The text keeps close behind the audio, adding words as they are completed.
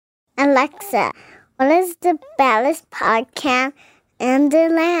Alexa, what is the baddest podcast in the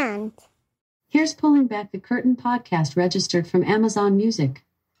land? Here's Pulling Back the Curtain podcast registered from Amazon Music.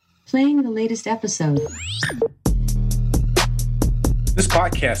 Playing the latest episode. This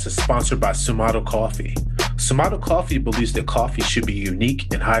podcast is sponsored by Sumato Coffee. Sumato Coffee believes that coffee should be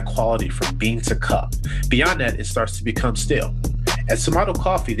unique and high quality from bean to cup. Beyond that, it starts to become stale. At Sumato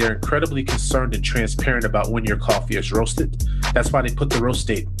Coffee, they're incredibly concerned and transparent about when your coffee is roasted. That's why they put the roast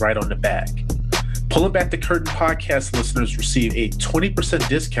date right on the bag. Pulling Back the Curtain podcast listeners receive a 20%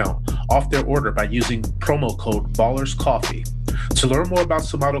 discount off their order by using promo code BallersCoffee. To learn more about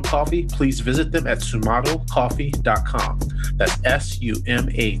Sumato Coffee, please visit them at sumatocoffee.com. That's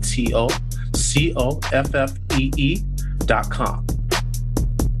SUMATOCOFFEE.com.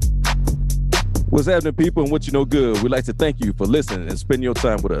 What's happening, people, and what you know good? We'd like to thank you for listening and spending your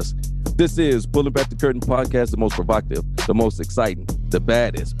time with us. This is Pulling Back the Curtain podcast, the most provocative, the most exciting, the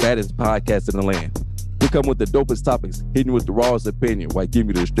baddest podcast in the land. We come with the dopest topics, hitting with the rawest opinion while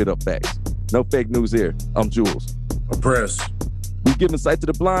giving you the straight up facts. No fake news here. I'm Jules. I'm Press. We give insight to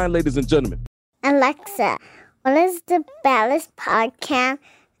the blind, ladies and gentlemen. Alexa, what is the baddest podcast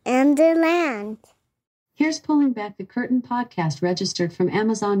in the land? Here's Pulling Back the Curtain podcast registered from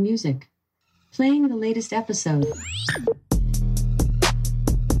Amazon Music. Playing the latest episode.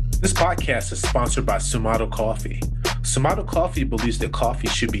 This podcast is sponsored by Sumato Coffee. Sumato Coffee believes that coffee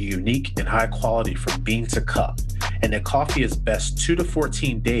should be unique and high quality from bean to cup, and that coffee is best 2 to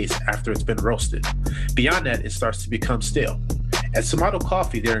 14 days after it's been roasted. Beyond that, it starts to become stale. At Sumato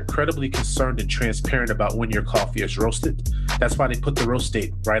Coffee, they're incredibly concerned and transparent about when your coffee is roasted. That's why they put the roast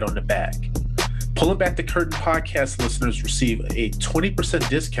date right on the bag. Pulling Back the Curtain podcast listeners receive a 20%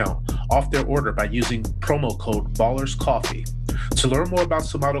 discount off their order by using promo code BallersCoffee. To learn more about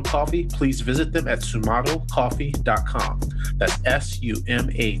Sumato Coffee, please visit them at sumatocoffee.com. That's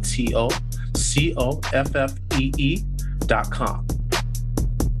SUMATOCOFFEE.com.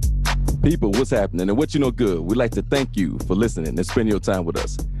 People, what's happening and what you know good? We'd like to thank you for listening and spending your time with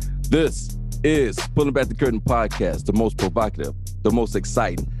us. This is Pulling Back the Curtain podcast, the most provocative, the most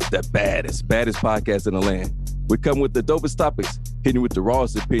exciting, the baddest podcast in the land. We come with the dopest topics, hitting you with the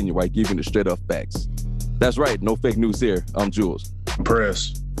rawest opinion while giving the straight up facts. That's right, no fake news here. I'm Jules.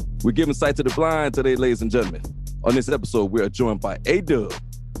 Press. We're giving sight to the blind today, ladies and gentlemen. On this episode, we are joined by A-Dub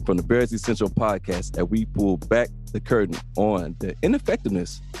from the Bears Essential podcast, and we pull back the curtain on the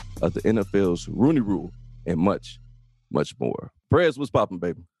ineffectiveness of the NFL's Rooney Rule and much, much more. Prayers, what's popping,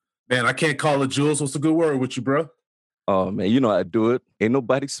 baby? Man, I can't call it Jules. What's a good word with you, bro? Oh, man, you know how I do it. Ain't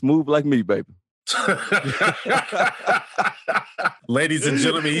nobody smooth like me, baby. Ladies and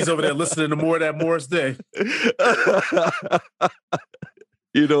gentlemen, he's over there listening to more of that Morris Day.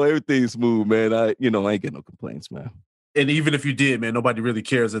 You know, everything's smooth, man. I ain't getting no complaints, man. And even if you did, man, nobody really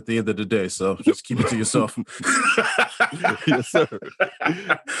cares at the end of the day. So just keep it to yourself. Yes, sir.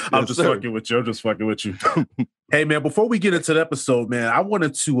 I'm just fucking with you. Hey, man, before we get into the episode, man, I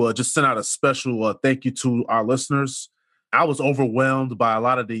wanted to just send out a special thank you to our listeners. I was overwhelmed by a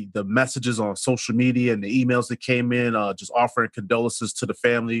lot of the messages on social media and the emails that came in, just offering condolences to the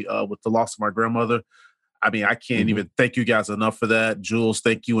family with the loss of my grandmother. I mean, I can't even thank you guys enough for that. Jules,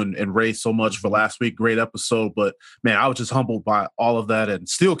 thank you, and Ray so much for last week. Great episode. But, man, I was just humbled by all of that and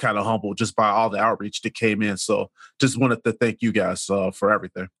still kind of humbled just by all the outreach that came in. So just wanted to thank you guys for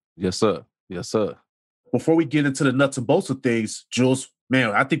everything. Yes, sir. Yes, sir. Before we get into the nuts and bolts of things, Jules, man,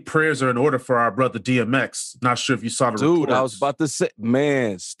 I think prayers are in order for our brother DMX. Not sure if you saw the reports. Dude, I was about to say,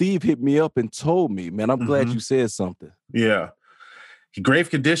 man, Steve hit me up and told me, man, I'm glad you said something. Yeah. Grave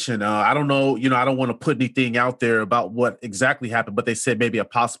condition. I don't know, I don't want to put anything out there about what exactly happened, but they said maybe a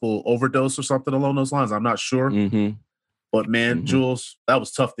possible overdose or something along those lines. I'm not sure. But, man, Jules, that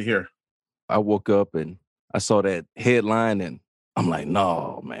was tough to hear. I woke up and I saw that headline and I'm like,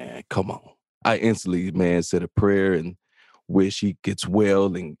 no, man, come on. I instantly, man, said a prayer and wish he gets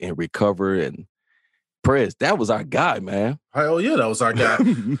well and recover and prayers. That was our guy, man. Hell yeah, that was our guy.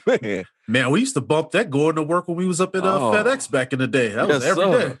 Man, we used to bump that going to work when we was up at FedEx back in the day. That was every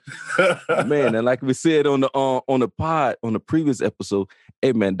day. Man, and like we said on the pod, on the previous episode,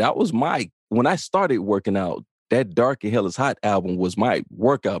 hey, man, that was when I started working out, that Dark and Hell is Hot album was my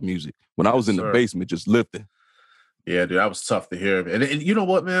workout music when I was in the basement just lifting. Yeah, dude, that was tough to hear. And you know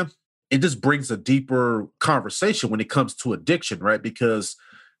what, man? It just brings a deeper conversation when it comes to addiction, right? Because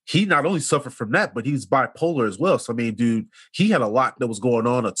he not only suffered from that, but he's bipolar as well. So, I mean, dude, he had a lot that was going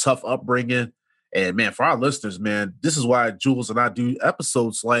on, a tough upbringing. And, man, for our listeners, man, this is why Jules and I do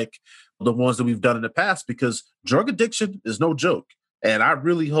episodes like the ones that we've done in the past, because drug addiction is no joke. And I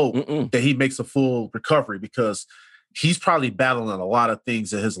really hope that he makes a full recovery because he's probably battling a lot of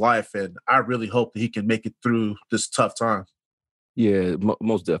things in his life, and I really hope that he can make it through this tough time. Yeah,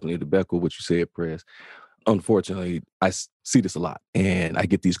 most definitely. To back with what you said, Press. Unfortunately, see this a lot, and I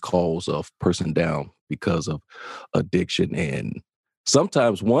get these calls of person down because of addiction. And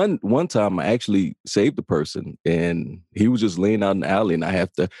sometimes one time I actually saved the person, and he was just laying out in the alley, and I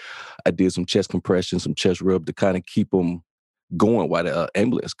did some chest compression, some chest rub to kind of keep him going while the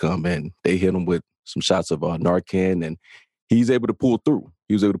ambulance come, and they hit him with some shots of Narcan, and he's able to pull through.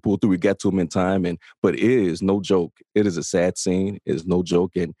 He was able to pull through. We got to him in time, but it is no joke. It is a sad scene. It is no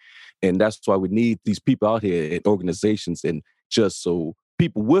joke, and that's why we need these people out here at organizations, and just so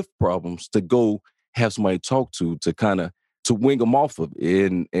people with problems to go have somebody to talk to kind of to wing them off of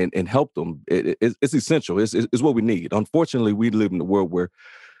it and help them. It's essential. It's what we need. Unfortunately, we live in a world where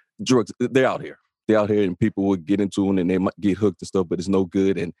drugs, they're out here. They're out here, and people will get into them and they might get hooked and stuff, but it's no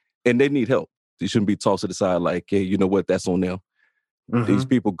good, and they need help. They shouldn't be tossed to the side like, hey, you know what, that's on them. Mm-hmm. These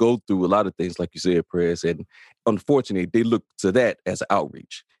people go through a lot of things, like you said, Press, and unfortunately, they look to that as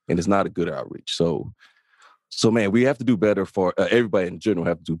outreach, and it's not a good outreach. So man, we have to do better for everybody in general.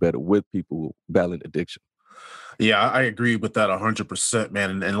 Have to do better with people battling addiction. Yeah, I agree with that 100%,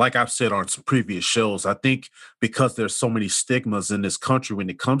 man. And like I've said on some previous shows, I think because there's so many stigmas in this country when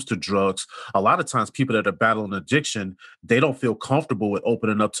it comes to drugs, a lot of times people that are battling addiction, they don't feel comfortable with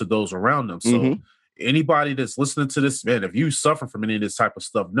opening up to those around them. So anybody that's listening to this, man, if you suffer from any of this type of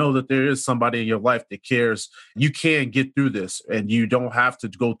stuff, know that there is somebody in your life that cares. You can get through this, and you don't have to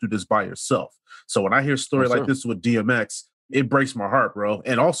go through this by yourself. So when I hear a story like this with DMX, it breaks my heart, bro.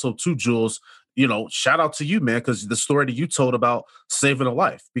 And also, too, Jules, you know, shout out to you, man, because the story that you told about saving a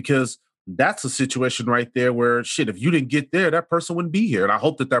life, because that's a situation right there where, shit, if you didn't get there, that person wouldn't be here. And I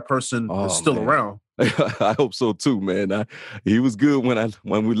hope that person is still around. I hope so too, man. He was good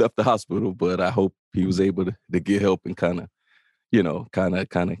when we left the hospital, but I hope he was able to get help and kind of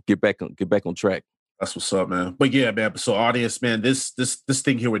get back on track. That's what's up, man. But yeah, man. So audience, man, this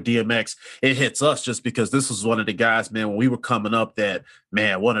thing here with DMX, it hits us just because this was one of the guys, man, when we were coming up, that,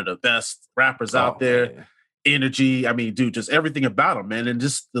 man, one of the best rappers out there. Man. Energy. I mean, dude, just everything about him, man. And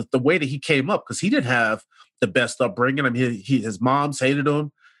just the way that he came up, because he didn't have the best upbringing. I mean, his moms hated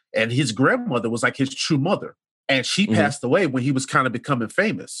him, and his grandmother was like his true mother. And she passed away when he was kind of becoming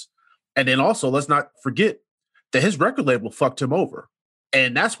famous. And then also, let's not forget that his record label fucked him over.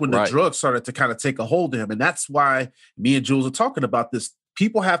 And that's when the drugs started to kind of take a hold of him. And that's why me and Jules are talking about this.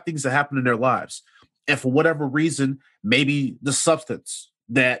 People have things that happen in their lives. And for whatever reason, maybe the substance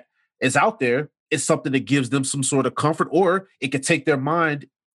that is out there is something that gives them some sort of comfort, or it could take their mind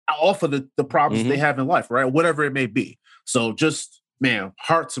off of the problems they have in life, right? Whatever it may be. So just, man,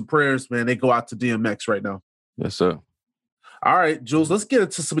 hearts and prayers, man, they go out to DMX right now. Yes, sir. All right, Jules, let's get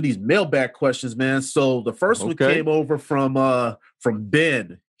into some of these mailbag questions, man. So the first one came over from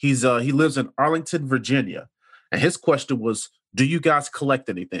Ben. He lives in Arlington, Virginia. And his question was, do you guys collect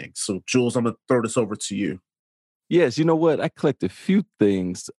anything? So Jules, I'm going to throw this over to you. Yes, you know what? I collect a few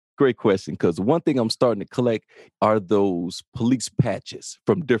things. Great question, because one thing I'm starting to collect are those police patches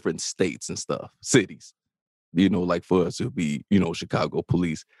from different states and stuff, cities. You know, like for us, it would be, you know, Chicago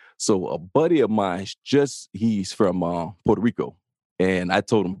police. So a buddy of mine, he's from Puerto Rico. And I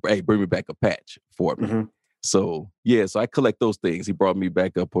told him, hey, bring me back a patch for me. So, yeah, so I collect those things. He brought me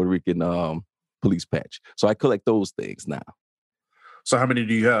back a Puerto Rican police patch. So I collect those things now. So how many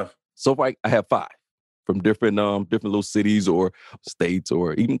do you have? So far, I have 5 from different little cities or states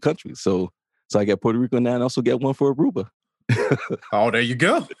or even countries. So I got Puerto Rico now, and I also got one for Aruba. Oh, there you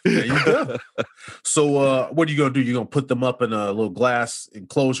go. There you go. So what are you going to do? You going to put them up in a little glass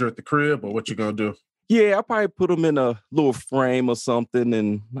enclosure at the crib, or what you going to do? Yeah, I'll probably put them in a little frame or something.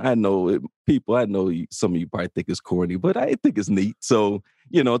 And I know some of you probably think it's corny, but I think it's neat. So,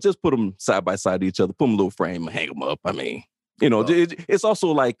 you know, just put them side by side to each other, put them in a little frame and hang them up. I mean, you know, it's also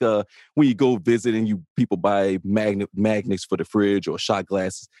like when you go visit and people buy magnets for the fridge or shot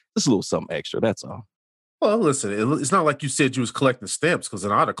glasses, just a little something extra. That's all. Well, listen, it's not like you said you was collecting stamps, because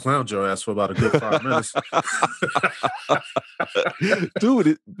then I'd have clowned your ass for about a good 5 minutes.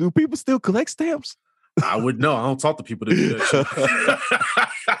 Dude, do people still collect stamps? I would know. I don't talk to people that do that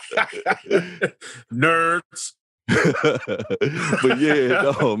shit. Nerds. But yeah,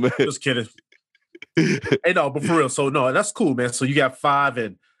 no, man. Just kidding. Hey, no, but for real. So, no, that's cool, man. So you got 5,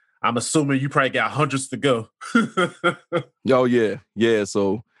 and I'm assuming you probably got hundreds to go. Oh, yeah. Yeah,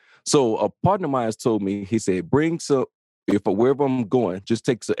 So a partner of mine has told me, he said, bring some, wherever I'm going, just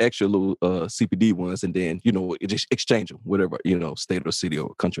take some extra little CPD ones, and then, you know, just exchange them, whatever, you know, state or city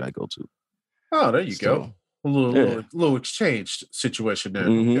or country I go to. Oh, there you go. A little exchange situation there.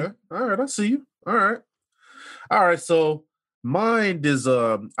 Okay. All right, I see you. All right. All right, so mine is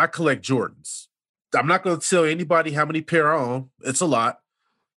I collect Jordans. I'm not going to tell anybody how many pair I own. It's a lot.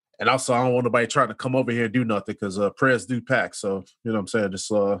 And also, I don't want nobody trying to come over here and do nothing because prayers do pack. So, you know what I'm saying? Just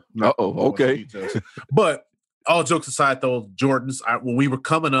not okay. But all jokes aside, though, Jordans, when we were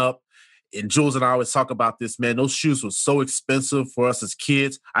coming up, and Jules and I always talk about this, man, those shoes were so expensive for us as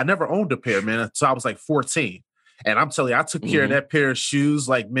kids. I never owned a pair, man, until I was like 14. And I'm telling you, I took care of that pair of shoes.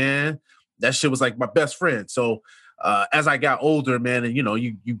 Like, man, that shit was like my best friend. So as I got older, man, and,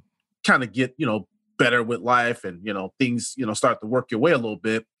 you kind of get, better with life and, things, start to work your way a little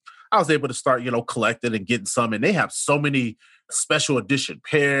bit. I was able to start, collecting and getting some. And they have so many special edition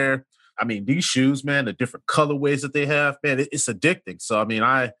pair. I mean, these shoes, man, the different colorways that they have, man, it's addicting. So, I mean,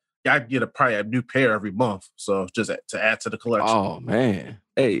 I get probably a new pair every month. So just to add to the collection. Oh, man.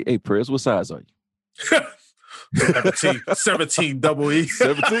 Hey, Prez, what size are you? 17 double E.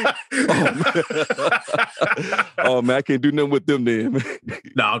 17? Oh, man, I can't do nothing with them then, man.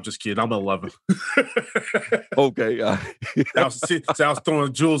 No, I'm just kidding. I'm 11. Okay. I was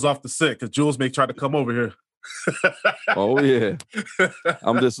throwing Jules off the set because Jules may try to come over here. Oh, yeah.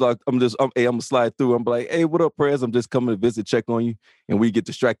 I'm gonna slide through. I'm like, hey, what up, Prez? I'm just coming to visit, check on you. And we get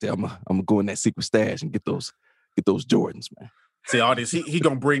distracted. I'm gonna go in that secret stash and get those Jordans, man. See, all this, he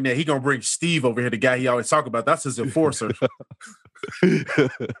gonna bring that. He gonna bring Steve over here, the guy he always talk about. That's his enforcer. They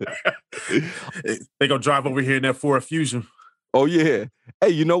gonna drive over here in that Ford Fusion. Oh yeah. Hey,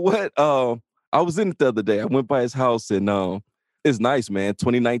 you know what? I was in it the other day. I went by his house and it's nice, man.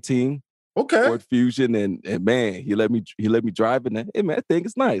 2019. Okay. Ford Fusion and man, he let me drive in there. Hey man, that thing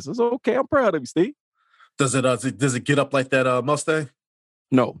is nice. It's okay. I'm proud of you, Steve. Does it get up like that Mustang?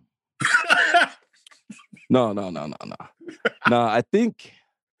 No. No. No, I think,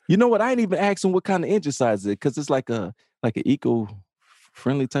 you know what? I ain't even asked him what kind of engine size it is because it's like an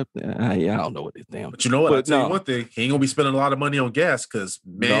eco-friendly type thing. I don't know what it's damn. But you know what? I'll tell you one thing. He ain't gonna be spending a lot of money on gas because,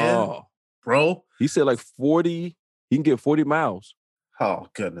 man, bro. He said like 40, he can get 40 miles. Oh,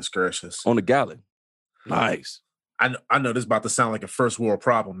 goodness gracious. On a gallon. Nice. I know this is about to sound like a first world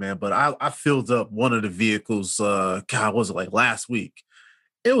problem, man, but I filled up one of the vehicles, was it like last week?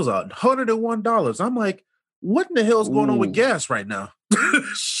 It was $101. I'm like, what in the hell is going on with gas right now?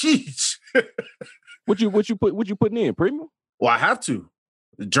 Sheesh. What you putting in? Premium? Well, I have to.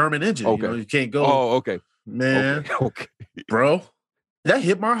 The German engine. Okay. You can't go. Oh, okay. Man. Okay. Bro. That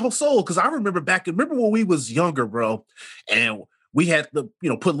hit my whole soul. Cause I remember when we was younger, bro, and we had to,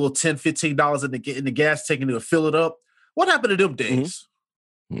 put a little $10, $15 in the gas tank to fill it up. What happened to them days?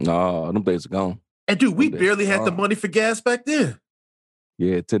 Mm-hmm. No, them days are gone. And dude, we barely had the money for gas back then.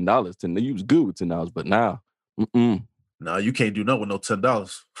 Yeah, $10. You was good with $10, but now, no, you can't do nothing with no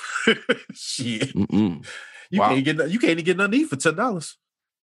 $10. Shit. Mm-mm. You can't even get nothing to eat for $10.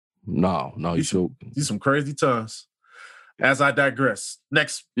 No, you should. These some crazy times. As I digress,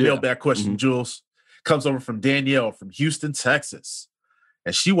 next mailbag question, Jules, comes over from Danielle from Houston, Texas.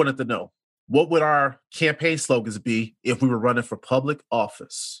 And she wanted to know, what would our campaign slogans be if we were running for public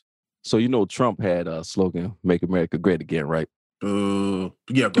office? So, Trump had a slogan, Make America Great Again, right?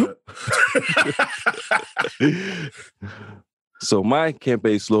 Yeah, go ahead. So my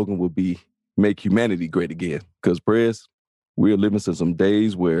campaign slogan would be Make Humanity Great Again. Because, Prez, we're living in some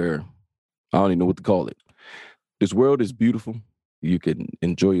days where I don't even know what to call it. This world is beautiful. You can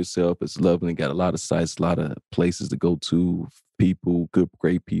enjoy yourself. It's lovely. Got a lot of sights, a lot of places to go to, people,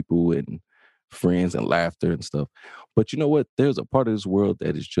 great people, and friends and laughter and stuff. But you know what? There's a part of this world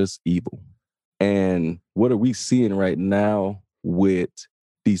that is just evil. And what are we seeing right now with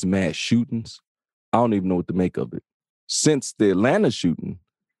these mass shootings? I don't even know what to make of it. Since the Atlanta shooting,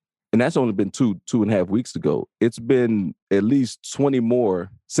 and that's only been two and a half weeks ago, it's been at least 20 more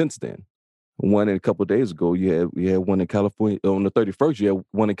since then. One a couple of days ago, you had one in California. On the 31st, you had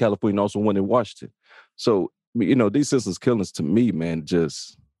one in California and also one in Washington. So, these senseless killings to me, man,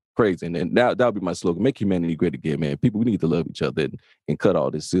 just crazy. And that'll be my slogan, Make Humanity Great Again, man. People, we need to love each other and cut all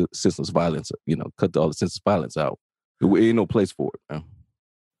this senseless violence, cut all the senseless violence out. There ain't no place for it, man.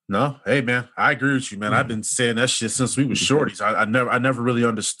 No, hey man, I agree with you, man. I've been saying that shit since we were shorties. I never really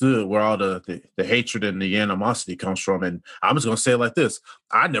understood where all the hatred and the animosity comes from. And I'm just gonna say it like this: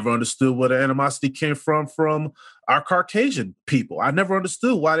 I never understood where the animosity came from our Caucasian people. I never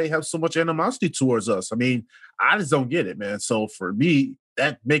understood why they have so much animosity towards us. I mean, I just don't get it, man. So for me,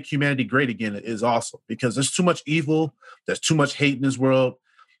 that Make Humanity Great Again is awesome because there's too much evil, there's too much hate in this world,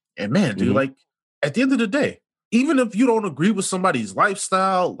 and man, dude, like at the end of the day, even if you don't agree with somebody's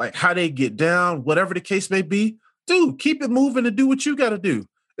lifestyle, like how they get down, whatever the case may be, dude, keep it moving and do what you got to do.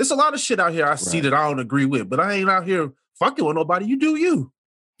 There's a lot of shit out here I see that I don't agree with, but I ain't out here fucking with nobody. You do you.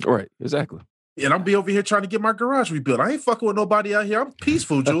 Right, exactly. And I'm be over here trying to get my garage rebuilt. I ain't fucking with nobody out here. I'm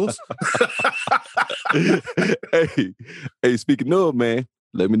peaceful, Jules. hey, speaking of, man,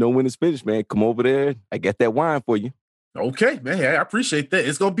 let me know when it's finished, man. Come over there. I got that wine for you. Okay, man. Hey, I appreciate that.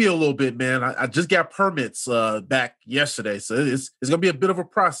 It's gonna be a little bit, man. I just got permits back yesterday, so it's gonna be a bit of a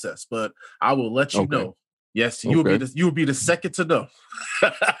process, but I will let you know. Yes, you will be the second to know.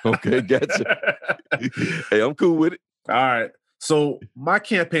 Okay, gotcha. Hey, I'm cool with it. All right. So my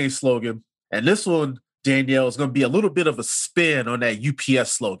campaign slogan, and this one, Danielle, is gonna be a little bit of a spin on that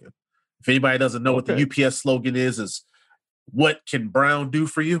UPS slogan. If anybody doesn't know what the UPS slogan is what can Brown do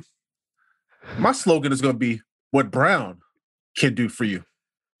for you? My slogan is gonna be what Brown can do for you.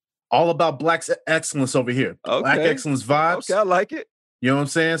 All about Black excellence over here. Okay. Black excellence vibes. Okay, I like it. You know what I'm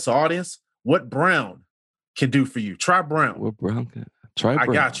saying? So audience, what Brown can do for you. Try Brown. What Brown can try Brown.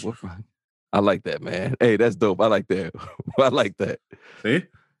 I got you. I like that, man. Hey, that's dope. I like that. I like that. See? And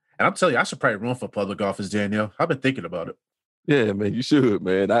I'm telling you, I should probably run for public office, Danielle. I've been thinking about it. Yeah, man, you should,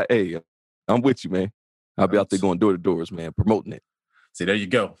 man. I'm with you, man. I'll be out there going door to doors, man, promoting it. See, there you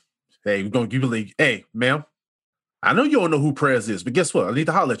go. Hey, we're gonna give you hey, ma'am. I know you don't know who Prez is, but guess what? I need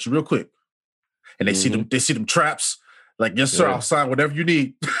to holler at you real quick. And they see them traps. Like, yes, sir, I'll sign whatever you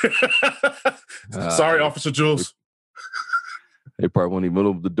need. Sorry, Officer Jules. They probably won't even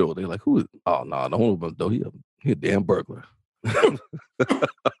open the door. They're like, who is? Oh, no, don't open the door. He a damn burglar.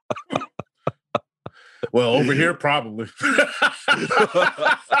 Well, over here, probably.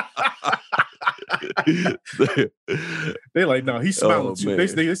 They're like, no, he's smiling too.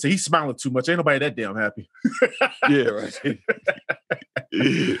 They say he's smiling too much. Ain't nobody that damn happy. Yeah, right.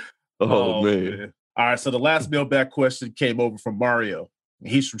 Oh, man. All right, so the last mailbag question came over from Mario.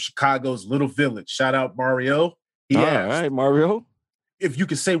 He's from Chicago's Little Village. Shout out, Mario. He asked, all right, Mario. If you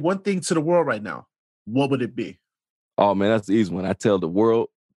could say one thing to the world right now, what would it be? Oh, man, that's the easy one. I tell the world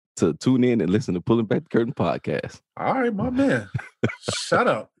to tune in and listen to Pulling Back the Curtain podcast. All right, my man. Shut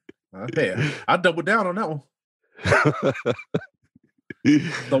up. Okay, I double down on that one.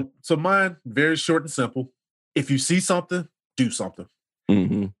 So mine, very short and simple. If you see something, do something.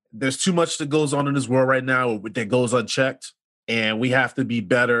 Mm-hmm. There's too much that goes on in this world right now that goes unchecked, and we have to be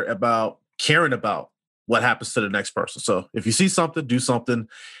better about caring about what happens to the next person. So if you see something, do something.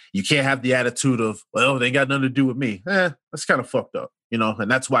 You can't have the attitude of, well, they got nothing to do with me. That's kind of fucked up, you know, and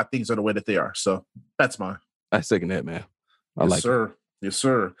that's why things are the way that they are. So that's mine. I second that, man. Yes, sir. Yes,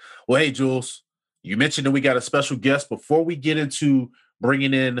 sir. Well, hey, Jules, you mentioned that we got a special guest. Before we get into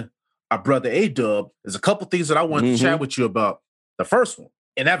bringing in our brother A-Dub, there's a couple things that I wanted to chat with you about. The first one,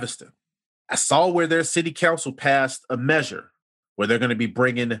 in Evanston, I saw where their city council passed a measure where they're going to be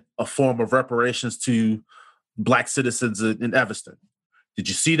bringing a form of reparations to Black citizens in Evanston. Did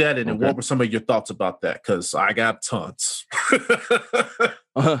you see that? And what were some of your thoughts about that? Because I got tons.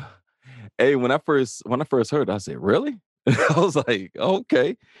 Hey, when I first heard it, I said, really? I was like,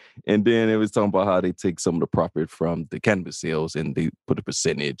 okay. And then it was talking about how they take some of the profit from the cannabis sales and they put a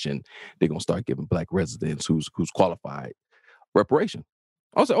percentage and they're going to start giving Black residents who's qualified reparation.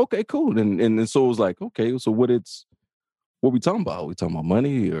 I was like, okay, cool. And so it was like, okay, so what we talking about? Are we talking about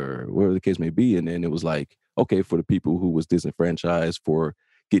money or whatever the case may be? And then it was like, okay, for the people who was disenfranchised for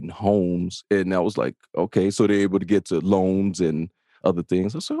getting homes. And I was like, okay, so they're able to get to loans and other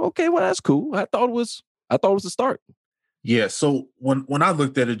things. I said, okay, well, that's cool. I thought it was the start. Yeah. So when I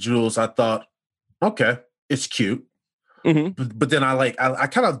looked at it, Jules, I thought, okay, it's cute. Mm-hmm. But then I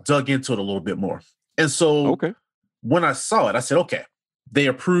kind of dug into it a little bit more. And so when I saw it, I said, okay, they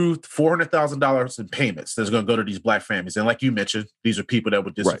approved $400,000 in payments that's going to go to these Black families. And like you mentioned, these are people that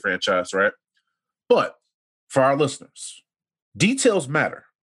were disenfranchised, right? But for our listeners, details matter.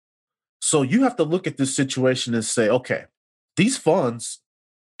 So you have to look at this situation and say, okay, these funds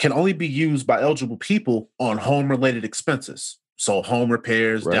can only be used by eligible people on home-related expenses. So home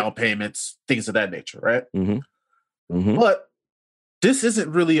repairs, down payments, things of that nature, right? Mm-hmm. Mm-hmm. But this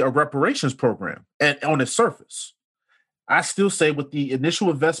isn't really a reparations program and on its surface. I still say with the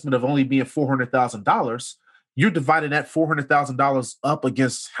initial investment of only being $400,000, you're dividing that $400,000 up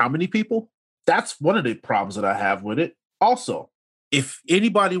against how many people? That's one of the problems that I have with it. Also, if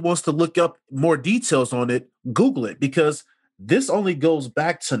anybody wants to look up more details on it, Google it, because this only goes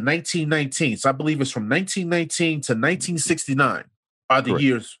back to 1919. So I believe it's from 1919 to 1969 are the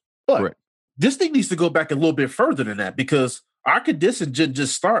years. But this thing needs to go back a little bit further than that because our condition didn't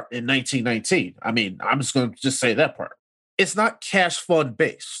just start in 1919. I mean, I'm just going to just say that part. It's not cash fund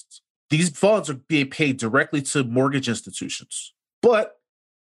based. These funds are being paid directly to mortgage institutions. But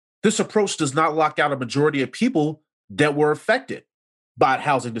this approach does not lock out a majority of people that were affected by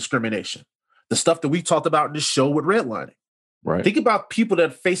housing discrimination. The stuff that we talked about in this show with redlining. Right. Think about people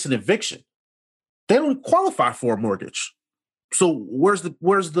that face an eviction. They don't qualify for a mortgage. So where's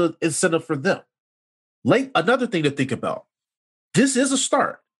the incentive for them? Another thing to think about. This is a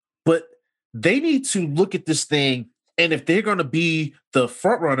start, but they need to look at this thing. And if they're going to be the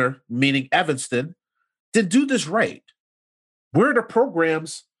front runner, meaning Evanston, then do this right. Where are the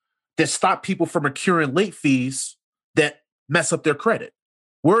programs that stop people from accruing late fees that mess up their credit?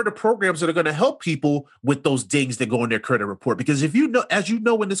 Where are the programs that are going to help people with those dings that go in their credit report? Because if you know, as you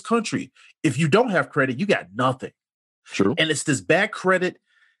know, in this country, if you don't have credit, you got nothing. True. And it's this bad credit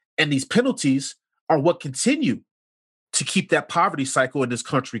and these penalties are what continue to keep that poverty cycle in this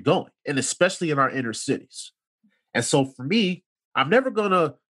country going, and especially in our inner cities. And so for me, I'm never going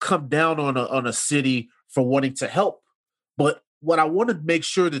to come down on a city for wanting to help. But what I want to make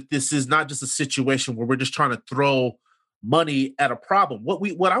sure that this is not just a situation where we're just trying to throw money at a problem.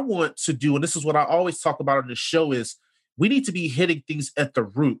 What I want to do, and this is what I always talk about on this show, is we need to be hitting things at the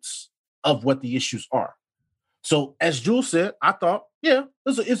roots of what the issues are. So as Jules said, I thought, yeah,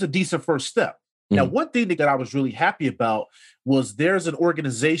 it's a decent first step. Mm-hmm. Now, one thing that I was really happy about was there's an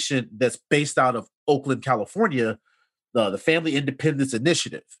organization that's based out of Oakland, California, the Family Independence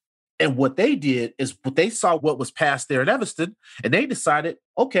Initiative. And what they did is they saw what was passed there in Evanston, and they decided,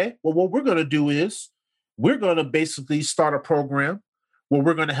 okay, well, what we're going to do is we're going to basically start a program where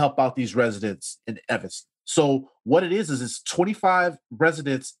we're going to help out these residents in Evanston. So what it is it's 25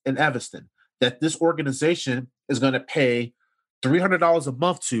 residents in Evanston that this organization is going to pay $300 a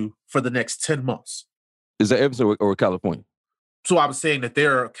month to for the next 10 months. Is that Evanston or California? So I was saying that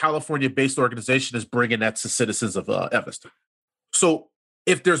their California-based organization is bringing that to citizens of Evanston. So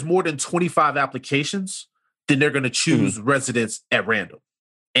if there's more than 25 applications, then they're going to choose residents at random.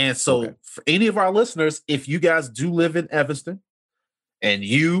 And so for any of our listeners, if you guys do live in Evanston and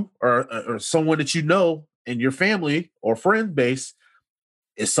you or someone that you know in your family or friend base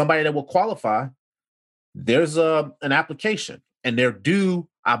is somebody that will qualify, there's an application and they're due,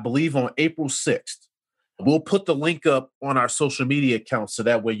 I believe, on April 6th. We'll put the link up on our social media accounts so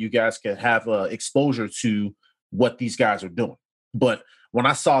that way you guys can have exposure to what these guys are doing. But when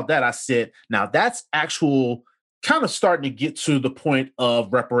I saw that, I said, now that's actual kind of starting to get to the point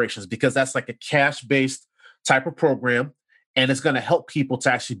of reparations, because that's like a cash-based type of program. And it's going to help people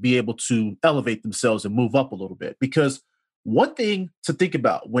to actually be able to elevate themselves and move up a little bit. Because one thing to think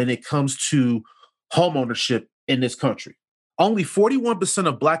about when it comes to home ownership in this country, only 41%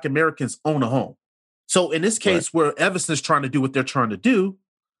 of Black Americans own a home. So in this case, where Evanston is trying to do what they're trying to do,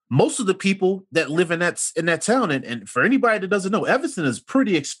 most of the people that live in that town, and for anybody that doesn't know, Evanston is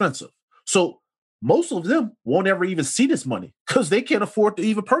pretty expensive. So most of them won't ever even see this money because they can't afford to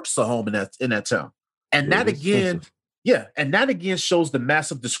even purchase a home in that town. And that again, and that again shows the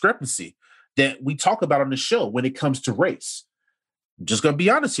massive discrepancy that we talk about on the show when it comes to race. I'm just going to be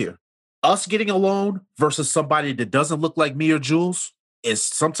honest here. Us getting a loan versus somebody that doesn't look like me or Jules is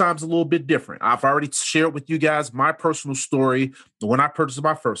sometimes a little bit different. I've already shared with you guys my personal story when I purchased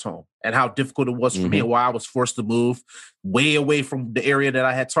my first home and how difficult it was for me and why I was forced to move way away from the area that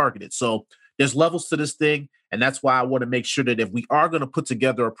I had targeted. So there's levels to this thing. And that's why I want to make sure that if we are going to put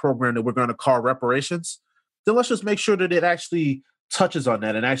together a program that we're going to call reparations, then let's just make sure that it actually touches on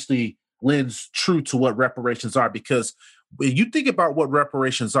that and actually lends true to what reparations are. Because when you think about what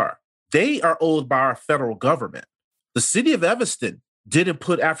reparations are, they are owed by our federal government. The city of Evanston didn't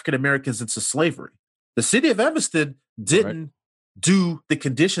put African Americans into slavery. The city of Evanston didn't do the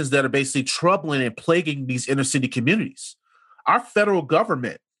conditions that are basically troubling and plaguing these inner city communities. Our federal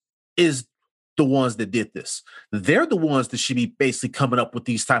government is the ones that did this. They're the ones that should be basically coming up with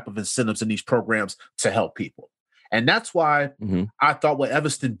these type of incentives and these programs to help people. And that's why I thought what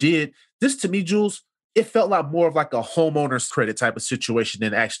Evanston did, this to me, Jules, it felt like more of like a homeowner's credit type of situation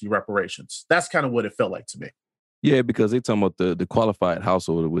than actually reparations. That's kind of what it felt like to me. Yeah, because they talking about the qualified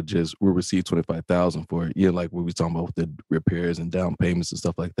household will receive $25,000 for it. Yeah, like we were talking about with the repairs and down payments and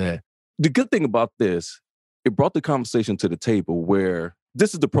stuff like that. The good thing about this, it brought the conversation to the table where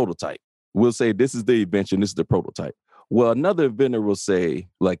this is the prototype. We'll say this is the invention, this is the prototype. Well, another inventor will say,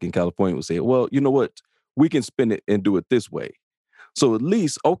 like in California, will say, well, you know what? We can spin it and do it this way. So at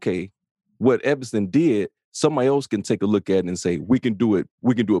least, okay, what Evanston did, somebody else can take a look at it and say, we can do it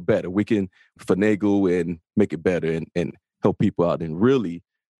better. We can finagle and make it better and help people out and really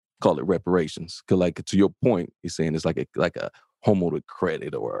call it reparations. Because like to your point, you're saying it's like a homeowner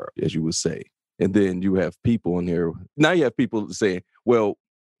credit, or as you would say. And then you have people in here. Now you have people saying, well,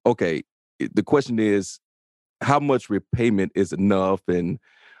 okay, the question is, how much repayment is enough? And,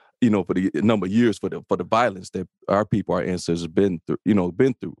 you know, for the number of years for the violence that our people, our ancestors have been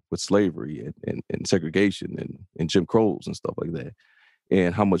through with slavery and segregation and Jim Crows and stuff like that.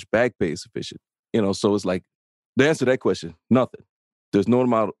 And how much back pay is sufficient. So it's like, the answer to that question, nothing. There's no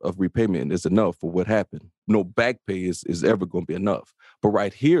amount of repayment is enough for what happened. No back pay is ever going to be enough. But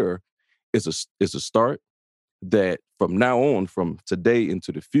right here is a start that from now on, from today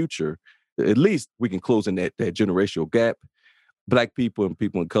into the future, at least we can close in that generational gap. Black people and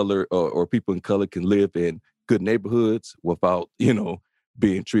people in color or people in color can live in good neighborhoods without,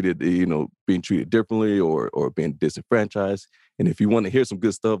 being treated differently or being disenfranchised. And if you want to hear some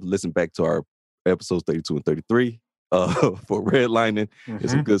good stuff, listen back to our episodes 32 and 33 for redlining and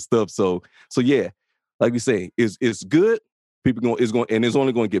some good stuff. So yeah, like we say, it's good. It's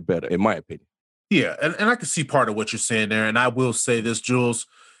only going to get better, in my opinion. Yeah, and I can see part of what you're saying there. And I will say this, Jules,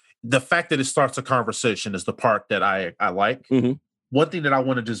 the fact that it starts a conversation is the part that I like. Mm-hmm. One thing that I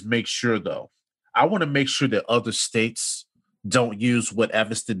want to just make sure, though, I want to make sure that other states don't use what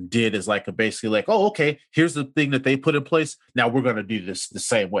Evanston did as basically like, oh, okay, here's the thing that they put in place. Now we're going to do this the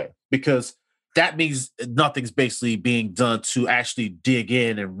same way, because that means nothing's basically being done to actually dig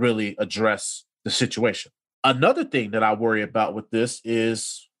in and really address the situation. Another thing that I worry about with this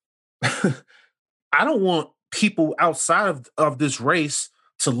is I don't want people outside of this race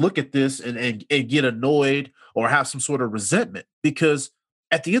to look at this and get annoyed or have some sort of resentment, because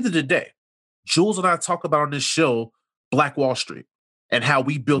at the end of the day, Jules and I talk about on this show Black Wall Street and how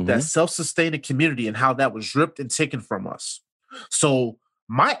we built that self-sustaining community and how that was ripped and taken from us. So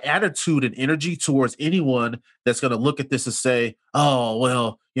my attitude and energy towards anyone that's going to look at this and say, oh,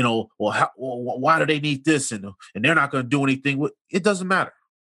 well, why do they need this? And they're not going to do anything. It doesn't matter.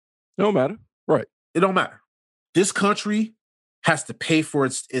 It don't matter. Right. It don't matter. This country has to pay for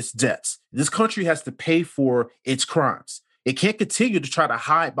its debts. This country has to pay for its crimes. It can't continue to try to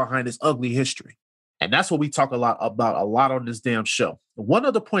hide behind its ugly history. And that's what we talk about a lot on this damn show. One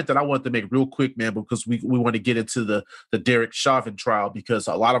other point that I wanted to make real quick, man, because we want to get into the Derek Chauvin trial, because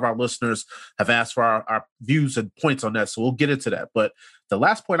a lot of our listeners have asked for our views and points on that. So we'll get into that. But the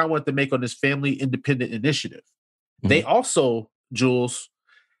last point I wanted to make on this Family Independent Initiative, they also, Jules,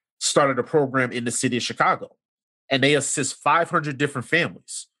 started a program in the city of Chicago, and they assist 500 different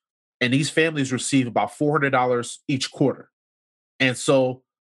families. And these families receive about $400 each quarter. And so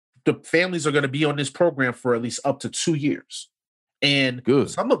the families are going to be on this program for at least up to 2 years. And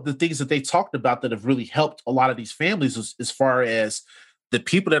some of the things that they talked about that have really helped a lot of these families is, as far as the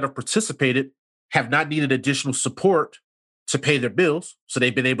people that have participated have not needed additional support to pay their bills. So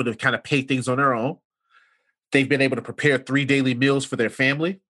they've been able to kind of pay things on their own. They've been able to prepare 3 daily meals for their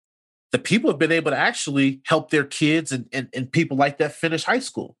family. The people have been able to actually help their kids and people like that finish high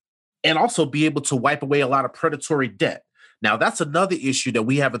school, and also be able to wipe away a lot of predatory debt. Now, that's another issue that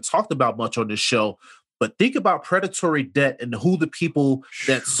we haven't talked about much on this show, but think about predatory debt and who the people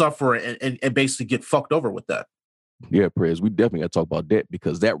that suffer and basically get fucked over with that. Yeah, Prez, we definitely got to talk about debt,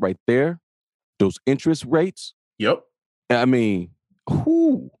 because that right there, those interest rates. Yep. I mean,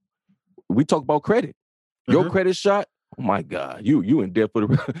 we talk about credit. Your credit shot, oh my God, you in debt for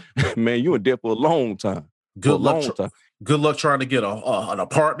you in debt for a long time. Good luck trying to get an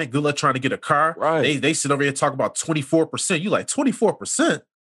apartment. Good luck trying to get a car. Right. They sit over here and talk about 24%. You like 24%?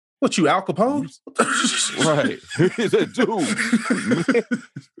 What, you Al Capone? Right. Dude.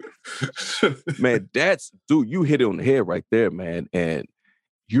 Man, you hit it on the head right there, man. And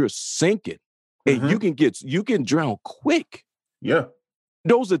you're sinking. And you can drown quick. Yeah.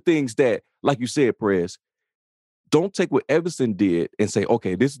 Those are things that, like you said, Perez, don't take what Evanston did and say,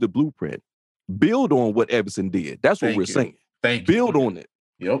 okay, this is the blueprint. Build on what Evanston did. That's what we're saying. Thank you. Build on it.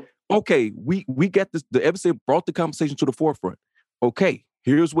 Yep. Okay, we got this. The Evanston brought the conversation to the forefront. Okay,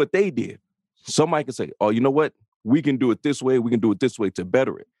 here's what they did. Somebody can say, oh, you know what? We can do it this way. We can do it this way to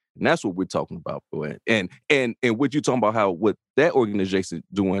better it. And that's what we're talking about. And what you're talking about, how what that organization is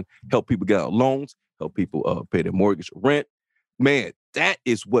doing, help people get out loans, help people pay their mortgage or rent. Man, that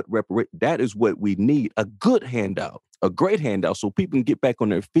is what we need. A good handout, a great handout, so people can get back on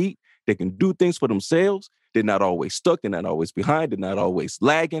their feet. They can do things for themselves. They're not always stuck. They're not always behind. They're not always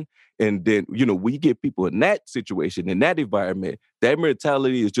lagging. And then, we get people in that situation, in that environment, that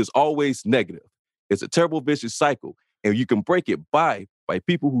mentality is just always negative. It's a terrible, vicious cycle. And you can break it by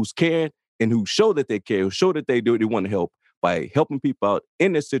people who's caring and who show that they care, who show that they want to help, by helping people out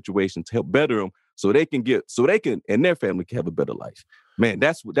in this situation to help better them so they can and their family can have a better life. Man,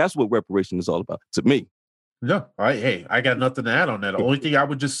 that's what reparation is all about to me. Yeah. I got nothing to add on that. The only thing I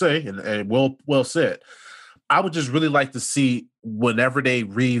would just say, and well said, I would just really like to see, whenever they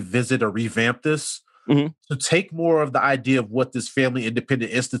revisit or revamp this, to take more of the idea of what this Family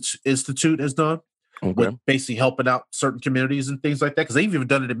Independent Institute has done, with basically helping out certain communities and things like that, because they've even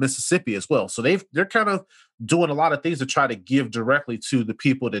done it in Mississippi as well. So they're kind of doing a lot of things to try to give directly to the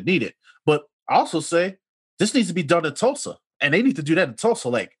people that need it. But I also say this needs to be done in Tulsa, and they need to do that in Tulsa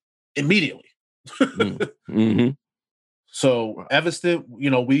like immediately. Mm-hmm. So Evanston,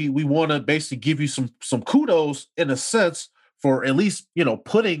 we want to basically give you some kudos in a sense for at least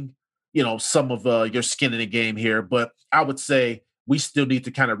putting some of your skin in the game here. But I would say we still need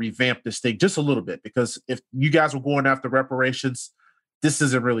to kind of revamp this thing just a little bit, because if you guys were going after reparations, this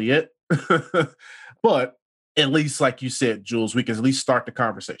isn't really it. But at least, like you said, Jules, we can at least start the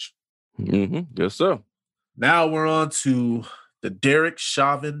conversation. Mm-hmm. Yes, sir. Now we're on to the Derek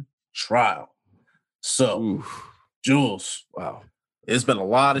Chauvin trial. So, Oof. Jules, Wow. there's been a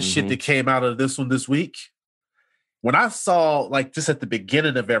lot of shit that came out of this one this week. When I saw, like, just at the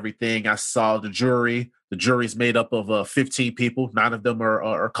beginning of everything, I saw the jury. The jury's made up of 15 people. 9 of them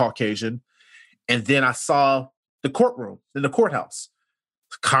are Caucasian. And then I saw the courtroom in the courthouse.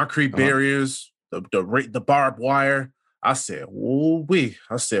 Concrete barriers, the barbed wire. I said, woo-wee.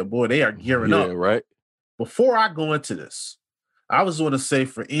 I said, boy, they are gearing up. Yeah, right. Before I go into this, I was going to say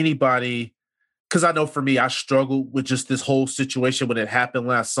for anybody, because I know for me, I struggled with just this whole situation when it happened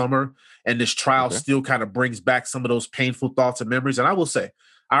last summer, and this trial still kind of brings back some of those painful thoughts and memories. And I will say,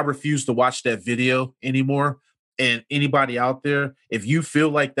 I refuse to watch that video anymore. And anybody out there, if you feel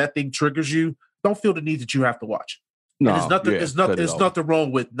like that thing triggers you, don't feel the need that you have to watch it. No, there's nothing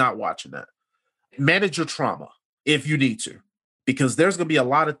wrong with not watching that. Manage your trauma if you need to, because there's going to be a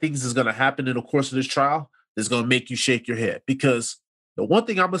lot of things that's going to happen in the course of this trial that's going to make you shake your head. Because the one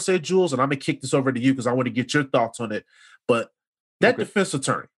thing I'm going to say, Jules, and I'm going to kick this over to you because I want to get your thoughts on it, but that defense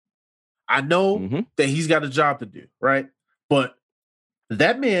attorney, I know that he's got a job to do, right? But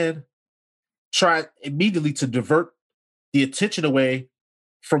that man tried immediately to divert the attention away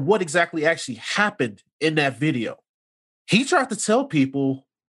from what exactly actually happened in that video. He tried to tell people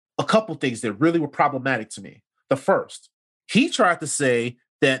a couple things that really were problematic to me. The first, he tried to say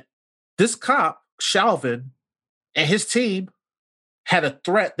that this cop, Chauvin, and his team had a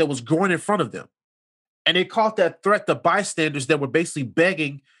threat that was growing in front of them. And they called that threat the bystanders that were basically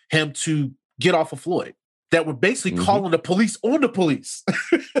begging him to get off of Floyd, that were basically calling the police on the police.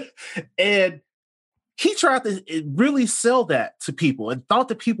 And he tried to really sell that to people and thought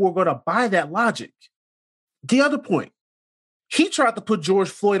that people were going to buy that logic. The other point, he tried to put George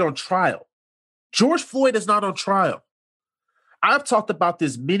Floyd on trial. George Floyd is not on trial. I've talked about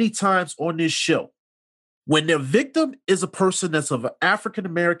this many times on this show. When the victim is a person that's of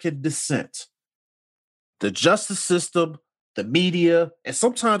African-American descent, the justice system, the media, and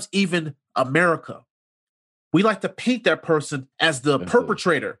sometimes even America, we like to paint that person as the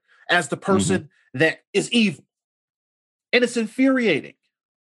perpetrator, as the person that is evil. And it's infuriating.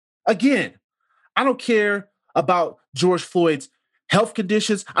 Again, I don't care about George Floyd's health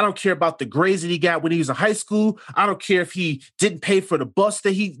conditions. I don't care about the grades that he got when he was in high school. I don't care if he didn't pay for the bus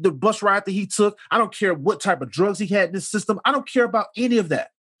ride that he took. I don't care what type of drugs he had in his system. I don't care about any of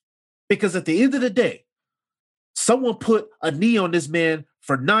that. Because at the end of the day, someone put a knee on this man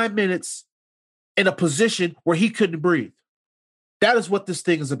for 9 minutes in a position where he couldn't breathe. That is what this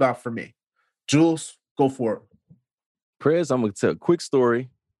thing is about for me. Jules, go for it. Prez, I'm going to tell a quick story,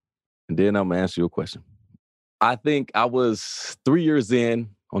 and then I'm going to answer your question. I think I was 3 years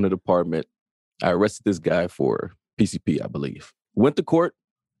in on the department. I arrested this guy for PCP, I believe. Went to court,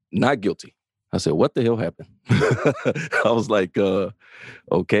 not guilty. I said, what the hell happened? I was like,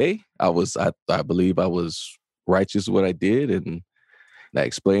 okay. I believe I was righteous in what I did, and I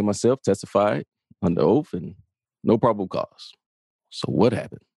explained myself, testified under oath, and no probable cause. So what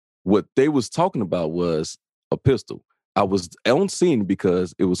happened? What they was talking about was a pistol. I was on scene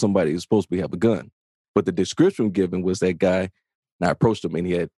because it was somebody who was supposed to have a gun. But the description given was that guy, and I approached him and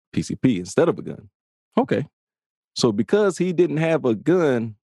he had PCP instead of a gun. Okay. So because he didn't have a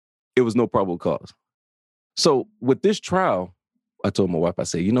gun, it was no probable cause. So with this trial, I told my wife, I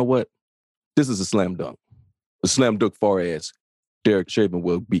said, you know what? This is a slam dunk. A slam dunk far as Derek Chauvin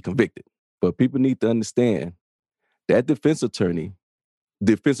will be convicted. But people need to understand that defense attorney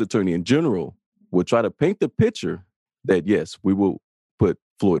in general, will try to paint the picture that, yes, we will put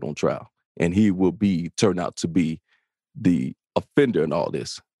Floyd on trial and he will turn out to be the offender in all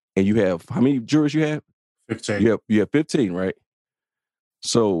this. And you have, how many jurors you have? 15. You have 15, right?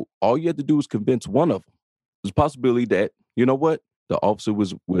 So all you have to do is convince one of them. There's a possibility that, you know what? The officer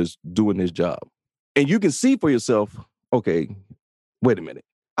was doing his job. And you can see for yourself, okay, wait a minute.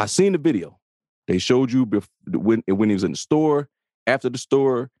 I seen the video. They showed you when he was in the store, after the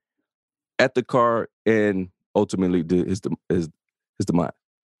store, at the car, and ultimately his demise.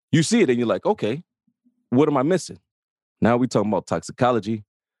 You see it and you're like, okay, what am I missing? Now we're talking about toxicology.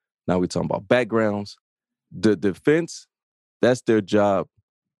 Now we're talking about backgrounds. The defense, that's their job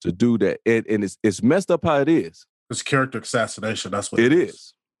to do that. And it's messed up how it is. It's character assassination. That's what it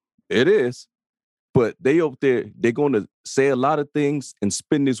is. It is. But they over there, they're going to say a lot of things and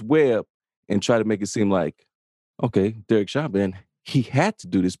spin this web and try to make it seem like, okay, Derek Chauvin, he had to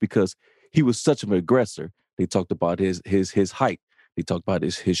do this because he was such an aggressor. They talked about his height. They talked about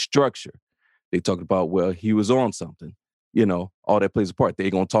his structure. They talked about, well, he was on something. You know, all that plays a part. They're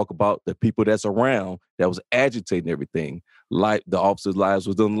going to talk about the people that's around that was agitating everything. Like the officers' lives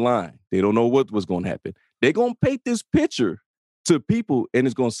was on the line. They don't know what was going to happen. They're going to paint this picture to people and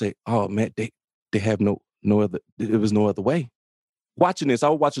it's going to say, oh, man, they have no other, there was no other way. Watching this, I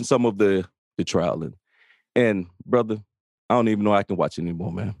was watching some of the trial and brother, I don't even know I can watch it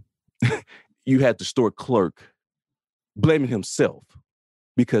anymore, man. You had the store clerk blaming himself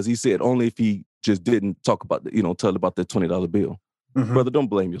because he said only if he just didn't talk about, tell about that $20 bill. Mm-hmm. Brother, don't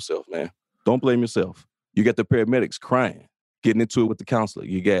blame yourself, man. Don't blame yourself. You got the paramedics crying, getting into it with the counselor.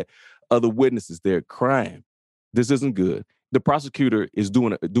 You got other witnesses there crying. This isn't good. The prosecutor is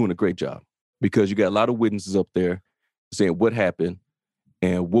doing a great job because you got a lot of witnesses up there saying what happened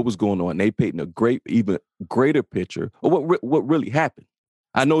and what was going on. They painting a even greater picture of what really happened.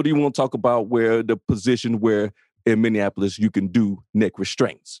 I know they won't talk about where the position where in Minneapolis you can do neck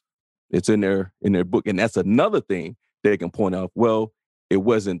restraints. It's in their book. And that's another thing they can point out. Well, it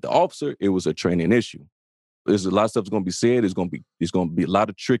wasn't the officer, it was a training issue. There's a lot of stuff that's going to be said. There's going to be a lot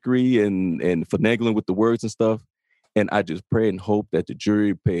of trickery and finagling with the words and stuff. And I just pray and hope that the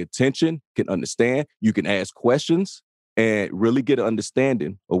jury pay attention, can understand. You can ask questions and really get an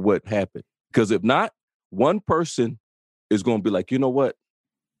understanding of what happened. Because if not, one person is going to be like, you know what?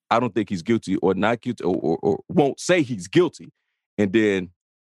 I don't think he's guilty or not guilty or won't say he's guilty. And then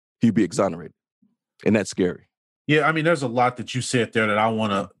he'd be exonerated. And that's scary. Yeah, I mean, there's a lot that you said there that I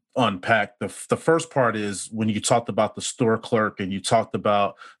want to unpack. The first part is when you talked about the store clerk and you talked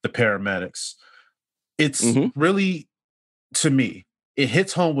about the paramedics. It's really, to me, it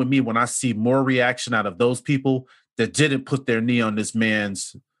hits home with me when I see more reaction out of those people that didn't put their knee on this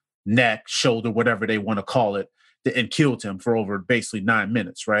man's neck, shoulder, whatever they want to call it, and killed him for over basically 9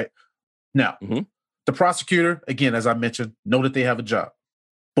 minutes, right? Now, the prosecutor, again, as I mentioned, know that they have a job.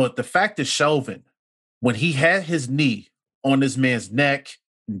 But the fact that Chauvin, when he had his knee on this man's neck,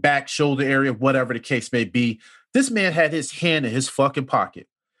 back, shoulder area, whatever the case may be, this man had his hand in his fucking pocket.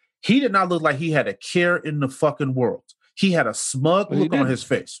 He did not look like he had a care in the fucking world. He had a smug look on his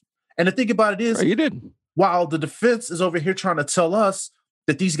face. And the thing about it is, he didn't. While the defense is over here trying to tell us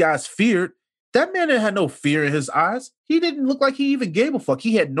that these guys feared, that man had no fear in his eyes. He didn't look like he even gave a fuck.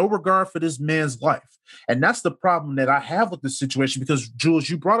 He had no regard for this man's life. And that's the problem that I have with this situation because, Jules,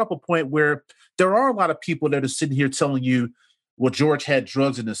 you brought up a point where there are a lot of people that are sitting here telling you, well, George had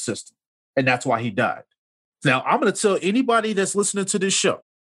drugs in his system, and that's why he died. Now, I'm going to tell anybody that's listening to this show,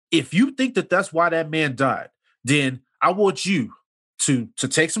 if you think that that's why that man died, then I want you to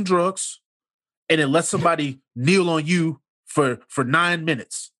take some drugs and then let somebody kneel on you for 9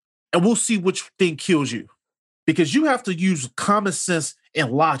 minutes, and we'll see which thing kills you. Because you have to use common sense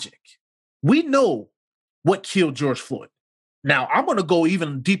and logic. We know what killed George Floyd. Now, I'm going to go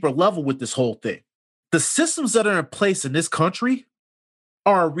even deeper level with this whole thing. The systems that are in place in this country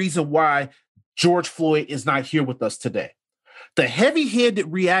are a reason why George Floyd is not here with us today. The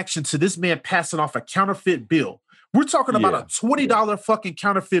heavy-handed reaction to this man passing off a counterfeit bill. We're talking about a $20 fucking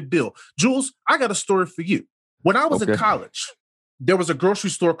counterfeit bill. Jules, I got a story for you. When I was in college, there was a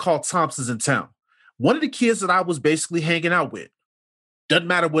grocery store called Thompson's in town. One of the kids that I was basically hanging out with, doesn't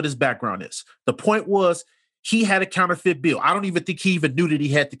matter what his background is. The point was, he had a counterfeit bill. I don't even think he even knew that he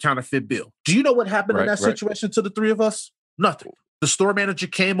had the counterfeit bill. Do you know what happened in that situation to the three of us? Nothing. The store manager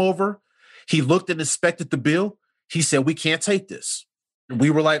came over. He looked and inspected the bill. He said, we can't take this. And we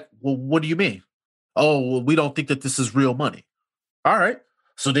were like, well, what do you mean? Oh, well, we don't think that this is real money. All right.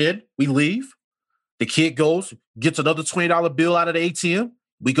 So then we leave. The kid goes, gets another $20 bill out of the ATM.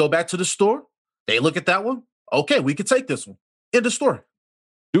 We go back to the store. They look at that one. Okay, we can take this one. End of story.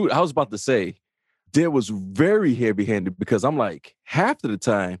 Dude, I was about to say, there was very heavy-handed because I'm like, half of the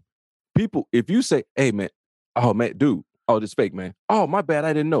time, people, if you say, hey, man, oh, man, dude, oh, this fake, man. Oh, my bad,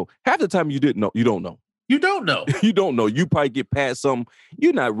 I didn't know. Half the time you didn't know. You don't know. You don't know. You don't know. You probably get past something.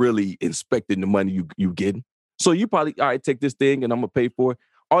 You're not really inspecting the money you getting. So you probably, all right, take this thing and I'm going to pay for it.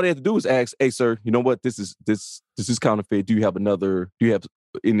 All they have to do is ask, hey, sir, you know what? This is counterfeit. Do you have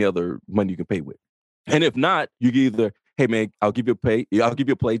any other money you can pay with? And if not, you can either, hey, man, I'll give you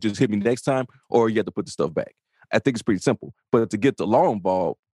a play, just hit me next time, or you have to put the stuff back. I think it's pretty simple. But to get the law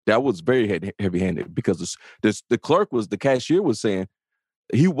involved, that was very heavy-handed because the cashier was saying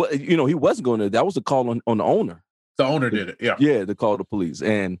he wasn't going to, that was a call on the owner. The owner did it. Yeah. Yeah, to call the police.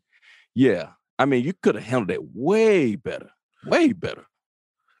 And yeah, I mean, you could have handled it way better. Way better.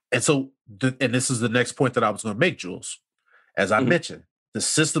 And so, and this is the next point that I was going to make, Jules. As I mentioned, the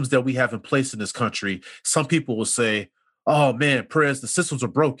systems that we have in place in this country, some people will say, oh man, Perez, the systems are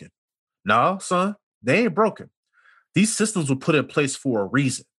broken. No, son, they ain't broken. These systems were put in place for a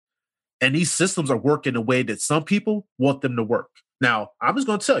reason. And these systems are working the way that some people want them to work. Now, I'm just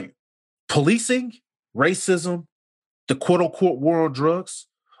going to tell you, policing, racism, the quote unquote war on drugs,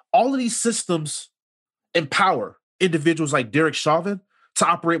 all of these systems empower individuals like Derek Chauvin to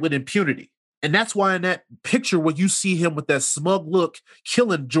operate with impunity. And that's why in that picture where you see him with that smug look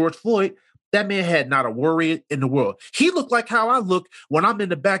killing George Floyd, that man had not a worry in the world. He looked like how I look when I'm in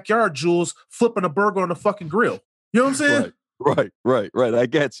the backyard, Jules, flipping a burger on the fucking grill. You know what I'm saying? Right.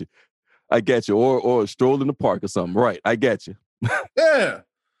 I get you. Or a stroll in the park or something. Right. I get you. Yeah.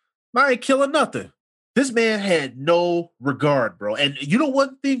 I ain't killing nothing. This man had no regard, bro. And you know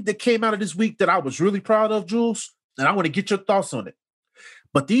one thing that came out of this week that I was really proud of, Jules? And I want to get your thoughts on it.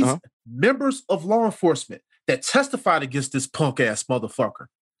 But these members of law enforcement that testified against this punk-ass motherfucker,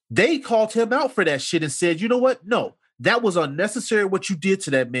 they called him out for that shit and said, you know what? No, that was unnecessary what you did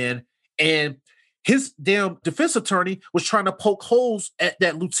to that man. And his damn defense attorney was trying to poke holes at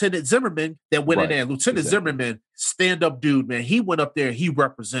that Lieutenant Zimmerman that went in there. Lieutenant Zimmerman, stand-up dude, man. He went up there and he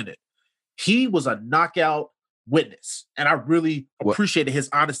represented. He was a knockout witness. And I really appreciated his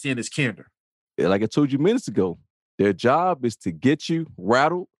honesty and his candor. Like I told you minutes ago, their job is to get you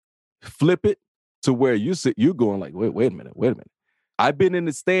rattled, flip it to where you're going like, wait a minute. I've been in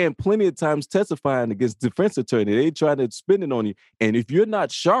the stand plenty of times testifying against defense attorney. They try to spin it on you. And if you're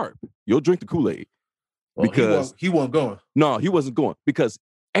not sharp, you'll drink the Kool-Aid. Well, because he wasn't going. No, he wasn't going because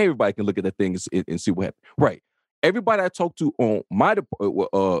everybody can look at that thing and see what happened. Right. Everybody I talked to on my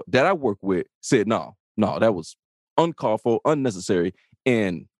that I work with said, no, that was uncalled for, unnecessary,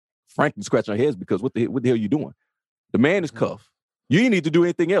 and frankly scratching our heads because what the hell are you doing? The man is cuffed. You didn't need to do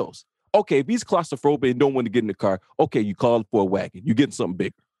anything else. Okay, if he's claustrophobic and don't want to get in the car, okay, you call for a wagon. You're getting something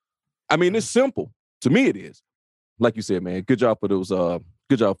bigger. I mean, it's simple. To me, it is. Like you said, man, good job for those.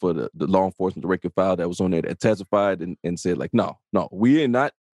 Good job for the law enforcement, the record file that was on there that testified and said, like, no, we are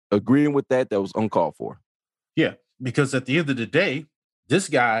not agreeing with that. That was uncalled for. Yeah, because at the end of the day, this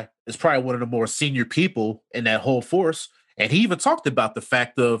guy is probably one of the more senior people in that whole force. And he even talked about the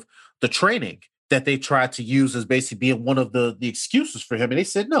fact of the training that they tried to use as basically being one of the excuses for him. And they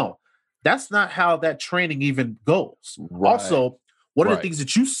said, no, that's not how that training even goes. Right. Also, one of the things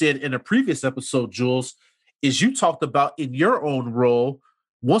that you said in a previous episode, Jules, is you talked about in your own role,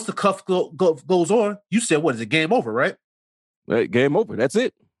 once the cuff goes on, you said, what is it, game over, right? Game over. That's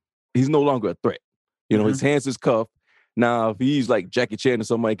it. He's no longer a threat. You know, his hands is cuffed. Now, if he's like Jackie Chan or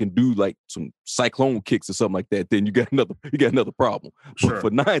somebody can do like some cyclone kicks or something like that, then you got another problem. Sure. But for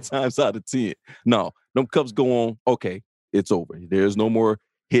 9 times out of 10, no, them cuffs go on. Okay, it's over. There's no more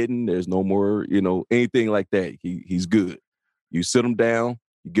hitting. There's no more, anything like that. He's good. You sit him down,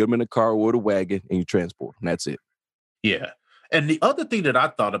 you get him in the car or the wagon, and you transport him. That's it. Yeah. And the other thing that I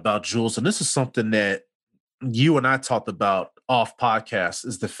thought about, Jules, and this is something that you and I talked about off podcast,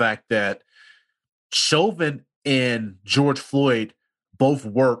 is the fact that Chauvin and George Floyd both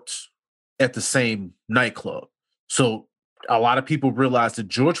worked at the same nightclub. So a lot of people realized that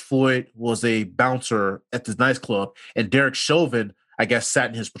George Floyd was a bouncer at the nightclub, and Derek Chauvin, I guess, sat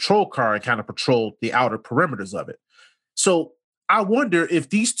in his patrol car and kind of patrolled the outer perimeters of it. So I wonder if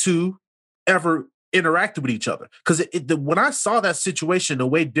these two ever interacted with each other. Because when I saw that situation, the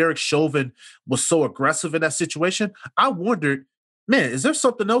way Derek Chauvin was so aggressive in that situation, I wondered, man, is there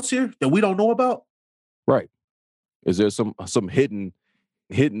something else here that we don't know about? Right. Is there some hidden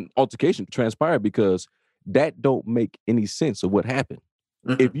altercation transpired? Because that don't make any sense of what happened.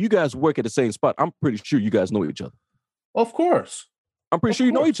 Mm-hmm. If you guys work at the same spot, I'm pretty sure you guys know each other. Of course. I'm pretty sure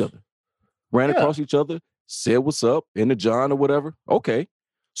you know each other. Ran across each other, said what's up in the John or whatever. Okay.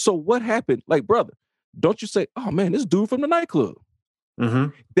 So what happened? Like, brother, don't you say, oh man, this dude from the nightclub. Mm-hmm.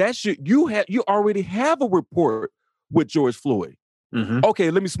 That shit, you already have a report with George Floyd. Mm-hmm. Okay,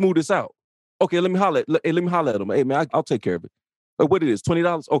 let me smooth this out. Okay, let me holler at him. Hey man, I'll take care of it. What it is,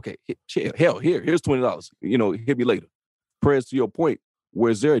 $20? Okay, hell, here's $20. Hit me later. Prayers to your point,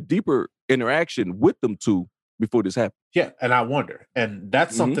 was there a deeper interaction with them two before this happened? Yeah, and I wonder. And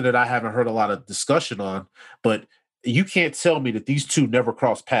that's something that I haven't heard a lot of discussion on, but you can't tell me that these two never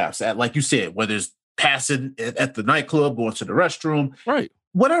crossed paths at, like you said, whether it's passing at the nightclub, going to the restroom, right?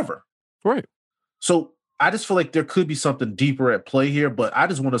 Whatever. Right. So I just feel like there could be something deeper at play here, but I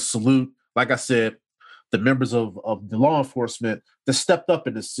just want to salute, like I said, the members of the law enforcement that stepped up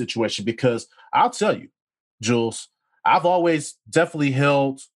in this situation, because I'll tell you, Jules, I've always definitely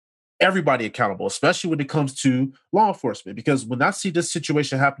held everybody accountable, especially when it comes to law enforcement. Because when I see this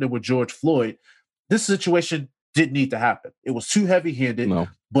situation happening with George Floyd, this situation didn't need to happen. It was too heavy-handed. No.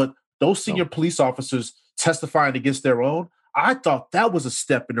 But those senior police officers testifying against their own, I thought that was a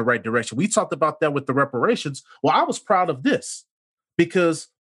step in the right direction. We talked about that with the reparations. Well, I was proud of this because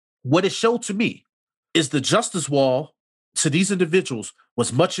what it showed to me is the justice wall to these individuals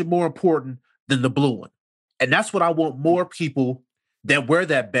was much more important than the blue one. And that's what I want more people that wear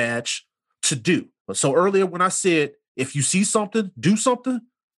that badge to do. So earlier when I said, if you see something, do something,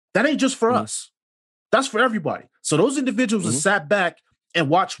 that ain't just for us. That's for everybody. So those individuals that sat back and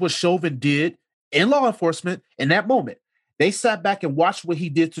watched what Chauvin did in law enforcement in that moment. They sat back and watched what he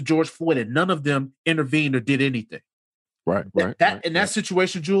did to George Floyd, and none of them intervened or did anything. Right. That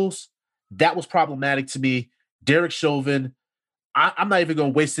situation, Jules, that was problematic to me. Derek Chauvin, I'm not even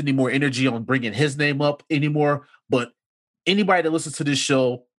going to waste any more energy on bringing his name up anymore, but anybody that listens to this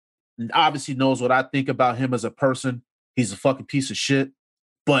show obviously knows what I think about him as a person. He's a fucking piece of shit,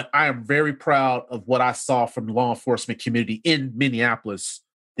 but I am very proud of what I saw from the law enforcement community in Minneapolis.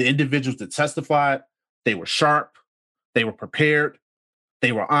 The individuals that testified, they were sharp, they were prepared,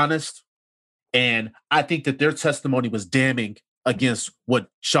 they were honest, and I think that their testimony was damning against what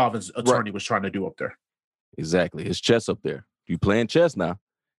Chauvin's attorney was trying to do up there. Exactly. His chess up there. You playing chess now,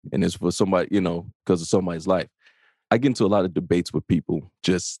 and it's for somebody, because of somebody's life. I get into a lot of debates with people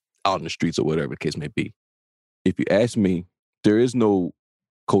just out in the streets or whatever the case may be. If you ask me, there is no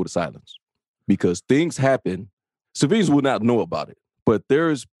code of silence because things happen. Civilians will not know about it, but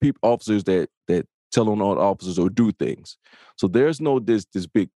there's officers that tell on all officers or do things. So there's no this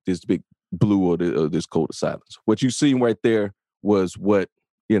big blue or this code of silence. What you seen right there was what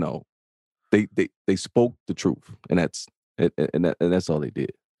they spoke the truth, and that's all they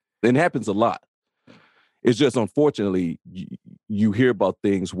did. And it happens a lot. It's just unfortunately you hear about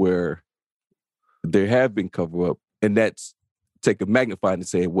things where there have been cover up, and that's take a magnifying and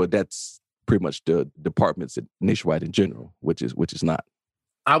say, well, that's pretty much the departments nationwide in general, which is not.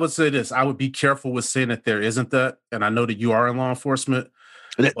 I would say this. I would be careful with saying that there isn't that. And I know that you are in law enforcement,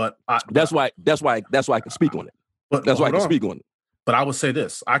 but that's why I can speak on it. But that's why I can speak on it. But I would say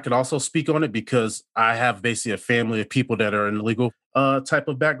this. I could also speak on it because I have basically a family of people that are in legal type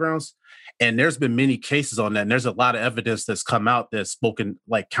of backgrounds. And there's been many cases on that. And there's a lot of evidence that's come out that's spoken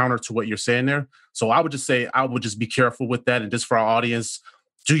like counter to what you're saying there. So I would just say, I would just be careful with that. And just for our audience,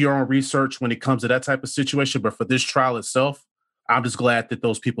 do your own research when it comes to that type of situation. But for this trial itself, I'm just glad that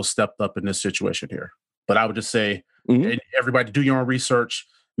those people stepped up in this situation here. But I would just say, everybody do your own research,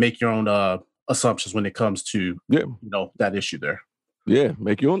 make your own assumptions when it comes to that issue there. Yeah,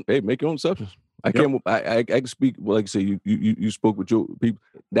 make your own assumptions. I can speak. Well, like I say, you spoke with your people.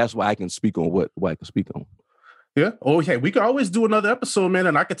 That's why I can speak on what I can speak on. Yeah. Oh, hey, we could always do another episode, man.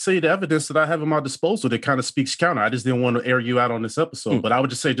 And I could tell you the evidence that I have at my disposal that kind of speaks counter. I just didn't want to air you out on this episode. But I would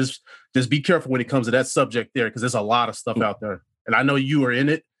just say, just be careful when it comes to that subject there, because there's a lot of stuff out there. And I know you are in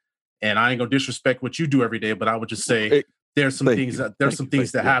it, and I ain't gonna disrespect what you do every day. But I would just say there's some things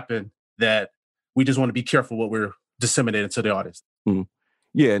that happen that we just want to be careful what we're disseminating to the audience. Mm-hmm.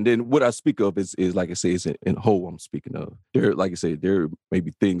 Yeah, and then what I speak of is like I say, is in whole. I'm speaking of there. Like I say, there may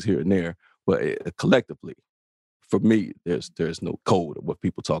be things here and there, but collectively, for me, there's no code of what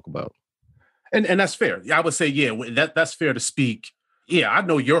people talk about. And that's fair. I would say, that's fair to speak. Yeah, I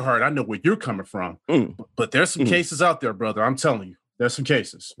know your heart. I know where you're coming from. But there's some cases out there, brother. I'm telling you, there's some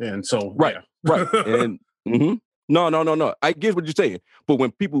cases. And so, right. And no. I get what you're saying. But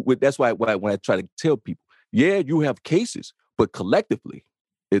when people, that's why when I try to tell people, you have cases, but collectively,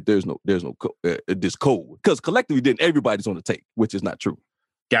 there's no this code. Because collectively, then everybody's on the tape, which is not true.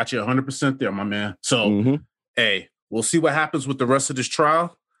 Got you 100% there, my man. So, hey, we'll see what happens with the rest of this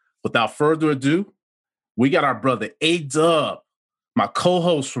trial. Without further ado, we got our brother A-Dub, my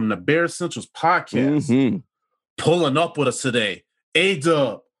co-host from the Bear Centrals podcast, pulling up with us today.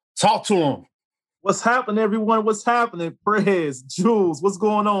 A-Dub, talk to him. What's happening, everyone? What's happening? Prez, Jules, what's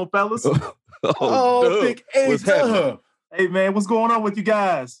going on, fellas? Big A-Dub. Hey, man, what's going on with you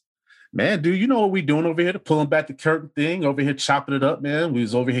guys? Man, dude, you know what we doing over here? Pulling back the curtain thing, over here chopping it up, man. We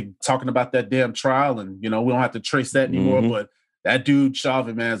was over here talking about that damn trial, and, we don't have to trace that anymore, but that dude,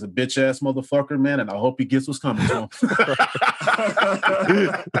 Chauvin, man, is a bitch-ass motherfucker, man, and I hope he gets what's coming to him.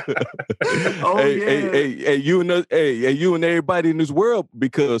 Hey, you and everybody in this world,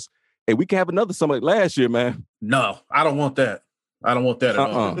 because we can have another summer like last year, man. No, I don't want that. I don't want that at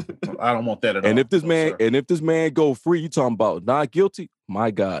all. I don't want that at all. And if this man go free, you talking about not guilty? My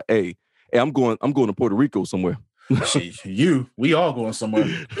God, hey, I'm going to Puerto Rico somewhere. We all going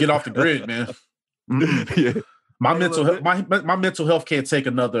somewhere. Get off the grid, man. Yeah. My mental health can't take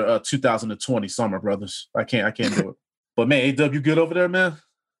another 2020 summer, brothers. I can't do it. But man, A-Dub, you good over there, man?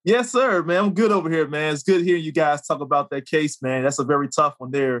 Yes, sir, man. I'm good over here, man. It's good hearing you guys talk about that case, man. That's a very tough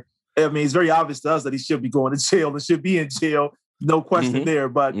one there. I mean, it's very obvious to us that he should be going to jail and should be in jail. No question there.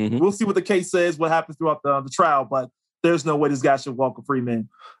 But we'll see what the case says, what happens throughout the trial. But there's no way this guy should walk a free man.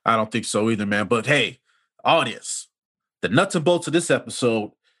 I don't think so either, man. But hey, audience, the nuts and bolts of this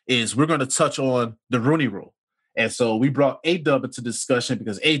episode is we're going to touch on the Rooney Rule. And so we brought A-Dub into discussion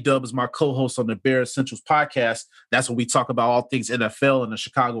because A-Dub is my co-host on the Bears Centrals podcast. That's when we talk about all things NFL and the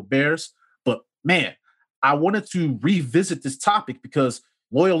Chicago Bears. But man, I wanted to revisit this topic because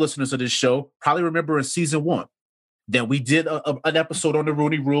loyal listeners of this show probably remember in season 1 that we did an episode on the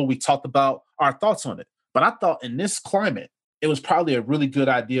Rooney Rule. We talked about our thoughts on it. But I thought in this climate, it was probably a really good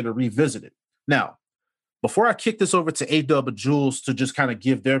idea to revisit it. Now, before I kick this over to A-Dub and Jules to just kind of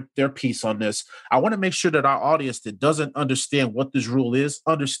give their piece on this, I want to make sure that our audience that doesn't understand what this rule is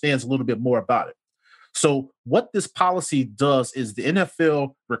understands a little bit more about it. So what this policy does is the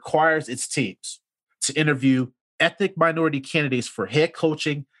NFL requires its teams to interview ethnic minority candidates for head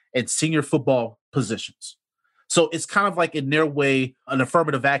coaching and senior football positions. So it's kind of like in their way, an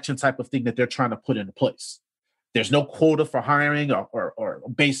affirmative action type of thing that they're trying to put into place. There's no quota for hiring or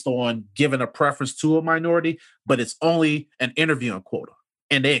based on giving a preference to a minority, but it's only an interviewing quota.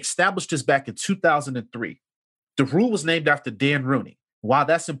 And they established this back in 2003. The rule was named after Dan Rooney. Why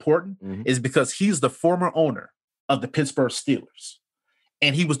that's important is because he's the former owner of the Pittsburgh Steelers.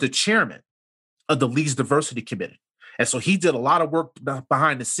 And he was the chairman of the league's diversity committee. And so he did a lot of work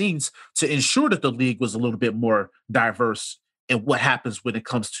behind the scenes to ensure that the league was a little bit more diverse in what happens when it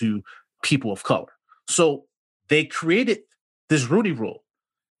comes to people of color. So they created this Rooney Rule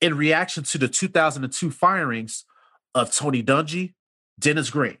in reaction to the 2002 firings of Tony Dungy, Dennis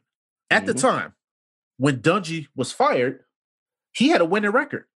Green. At the time, when Dungy was fired, he had a winning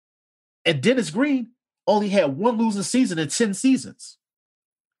record. And Dennis Green only had 1 losing season in 10 seasons.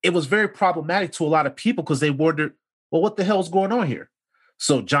 It was very problematic to a lot of people because they wondered, well, what the hell is going on here?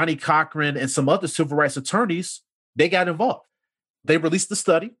 So Johnny Cochran and some other civil rights attorneys, they got involved. They released the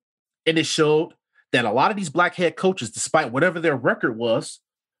study, and it showed that a lot of these black head coaches, despite whatever their record was,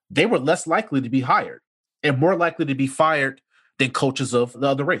 they were less likely to be hired and more likely to be fired than coaches of the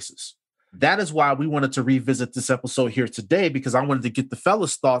other races. That is why we wanted to revisit this episode here today, because I wanted to get the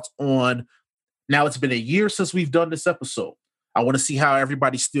fellas' thoughts on, now it's been a year since we've done this episode. I want to see how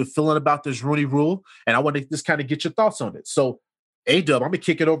everybody's still feeling about this Rooney Rule, and I want to just kind of get your thoughts on it. So, A-Dub, I'm going to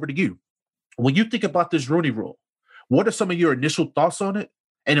kick it over to you. When you think about this Rooney Rule, what are some of your initial thoughts on it?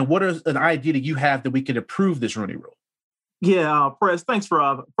 And then what is an idea that you have that we can improve this Rooney Rule? Yeah, Perez, thanks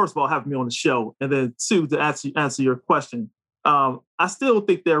for, first of all, having me on the show. And then 2, to answer your question. I still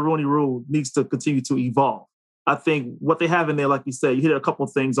think that Rooney Rule needs to continue to evolve. I think what they have in there, like you said, you hit a couple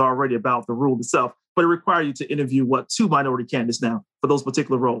of things already about the rule itself, but it requires you to interview 2 minority candidates now for those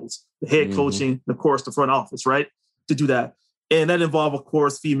particular roles, the head coaching, and of course, the front office, right? To do that. And that involve, of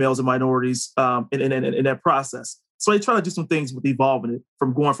course, females and minorities in that process. So they try to do some things with evolving it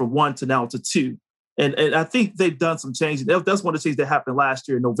from going from 1 to now to 2. And I think they've done some changes. That's one of the changes that happened last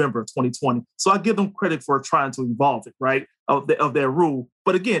year in November of 2020. So I give them credit for trying to evolve it, right, of their rule.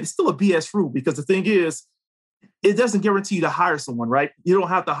 But again, it's still a BS rule because the thing is, it doesn't guarantee you to hire someone, right? You don't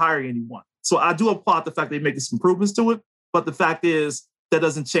have to hire anyone. So I do applaud the fact they make some improvements to it. But the fact is, that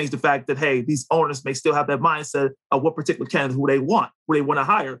doesn't change the fact that, hey, these owners may still have that mindset of what particular candidate who they want to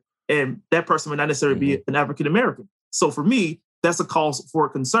hire. And that person may not necessarily be an African-American. So for me, that's a cause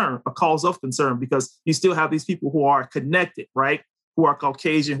of concern, because you still have these people who are connected, right? Who are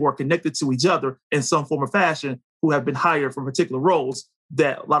Caucasian, who are connected to each other in some form or fashion, who have been hired for particular roles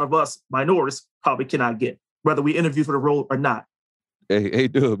that a lot of us minorities probably cannot get, whether we interview for the role or not. Hey,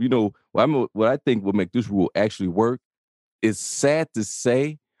 Dub, what I think will make this rule actually work is sad to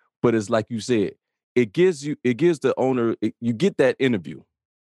say, but it's like you said, it gives the owner, you get that interview.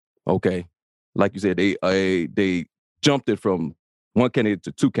 Okay. Like you said, they jumped it from 1 candidate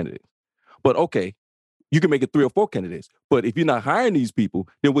to 2 candidates. But okay, you can make it 3 or 4 candidates. But if you're not hiring these people,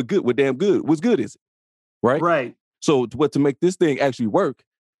 then we're good. We're damn good. What's good is it? Right? Right. So to make this thing actually work,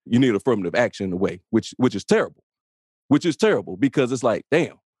 you need affirmative action in a way, which is terrible. Which is terrible because it's like,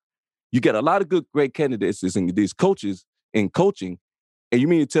 damn, you get a lot of great candidates and these coaches in coaching, and you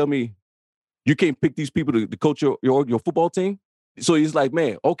mean to tell me you can't pick these people to coach your football team? So he's like,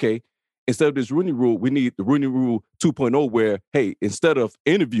 man, okay, instead of this Rooney Rule, we need the Rooney Rule 2.0 where, hey, instead of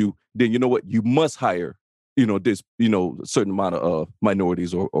interview, then you know what? You must hire, this, a certain amount of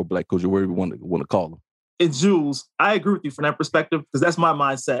minorities or black coaches, or whatever you want to call them. And Jules, I agree with you from that perspective because that's my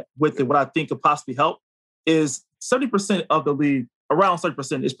mindset with it. What I think could possibly help is 70% of the league, around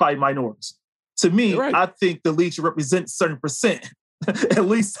 70%, is probably minorities. To me, I think the league should represent 70%, at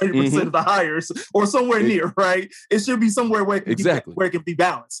least 30% of the hires, or somewhere near, right? It should be somewhere where it can be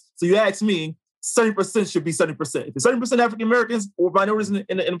balanced. So you ask me, 70% should be 70%. If it's 70% African Americans or minorities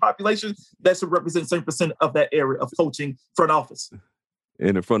in the population, that should represent 70% of that area of coaching front office.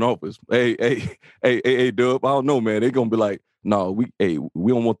 In the front office. Hey, Dub, I don't know, man. They're gonna be like, no, we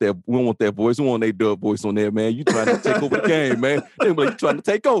don't want that. We don't want that voice. We want a Dub voice on there, man. You trying to take over the game, man. They're like, you trying to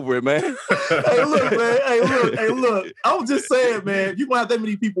take over it, man. Hey, look, man. Hey, look. I was just saying, man, you gonna have that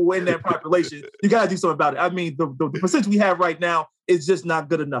many people in that population. You gotta do something about it. I mean, the percentage we have right now is just not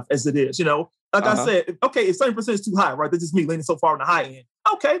good enough as it is, you know? Like I said, okay, if 70% is too high, right? That's just me leaning so far on the high end.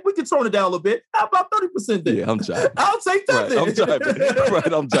 Okay, we can tone it down a little bit. How about 30% then? Yeah, I'm jiving. I'll take that then.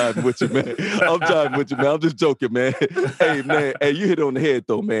 I'm jiving with you, man. I'm just joking, man. Hey, man. Hey, you hit it on the head,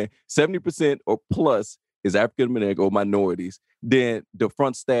 though, man. 70% or plus is African American or minorities. Then the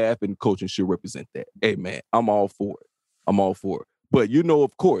front staff and coaching should represent that. Hey, man, I'm all for it. But, you know,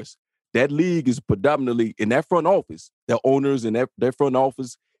 of course, that league is predominantly in that front office. The owners in that front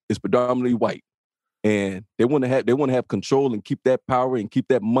office is predominantly white, and they want to have control and keep that power and keep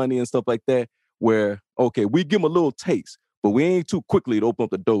that money and stuff like that. Where okay, we give them a little taste, but we ain't too quickly to open up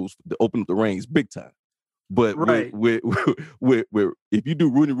the doors, to open up the reins big time. But with if you do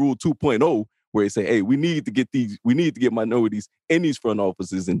Rooney Rule 2.0, where they say, hey, we need to get minorities in these front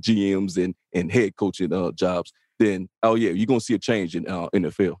offices and GMs and head coaching jobs, then you're gonna see a change in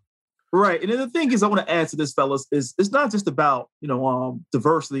the field. Right. And then the thing is, I want to add to this, fellas, is it's not just about,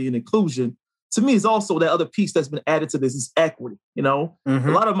 diversity and inclusion. To me, it's also that other piece that's been added to this is equity. A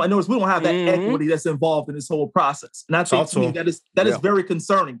lot of minorities, we don't have that equity that's involved in this whole process. And I think to me, that is very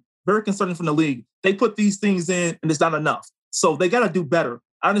concerning from the league. They put these things in and it's not enough. So they got to do better.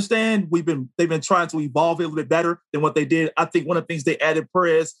 I understand they've been trying to evolve it a little bit better than what they did. I think one of the things they added,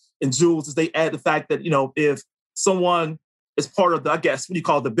 Perez and Jules, is they add the fact that, if someone is part of the, I guess, what do you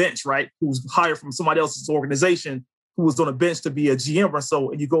call it, the bench, right? Who's hired from somebody else's organization, who was on a bench to be a GM or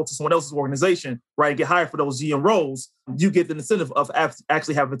so, and you go to someone else's organization, right, and get hired for those GM roles, you get the incentive of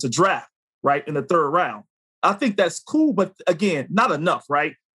actually having to draft, right, in the third round. I think that's cool, but again, not enough,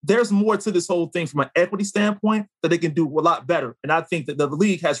 right? There's more to this whole thing from an equity standpoint that they can do a lot better. And I think that the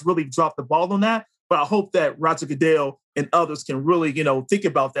league has really dropped the ball on that. But I hope that Roger Goodell and others can really, think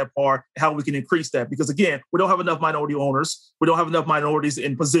about that part, how we can increase that. Because again, we don't have enough minority owners. We don't have enough minorities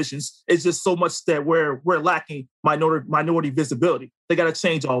in positions. It's just so much that we're lacking minority visibility. They got to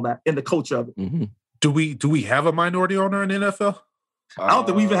change all that in the culture of it. Mm-hmm. Do we have a minority owner in the NFL? I don't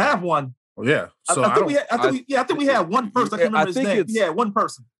think we even have one. Yeah. So I think we had one person. I can't remember his name. Yeah, one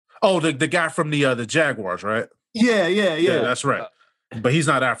person. Oh, the guy from the Jaguars, right? Yeah. That's right. But he's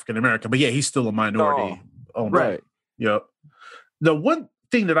not African American. But yeah, he's still a minority owner. Right. Yep. The one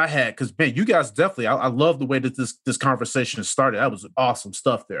thing that I had, because man, you guys definitely, I love the way that this conversation started. That was awesome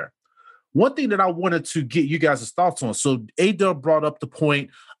stuff there. One thing that I wanted to get you guys' thoughts on. So A-Dub brought up the point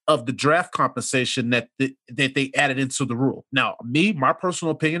of the draft compensation that they added into the rule. Now, my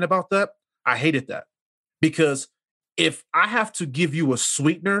personal opinion about that, I hated that. Because if I have to give you a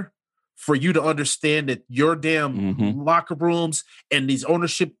sweetener for you to understand that your damn locker rooms and these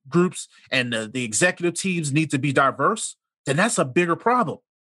ownership groups and the executive teams need to be diverse, then that's a bigger problem.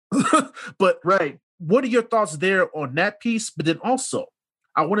 But what are your thoughts there on that piece? But then also,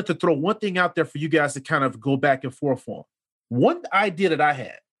 I wanted to throw one thing out there for you guys to kind of go back and forth on. One idea that I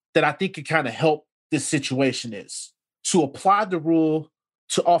had that I think could kind of help this situation is to apply the rule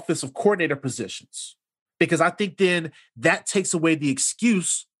to offensive coordinator positions. Because I think then that takes away the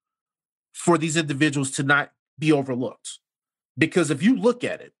excuse for these individuals to not be overlooked. Because if you look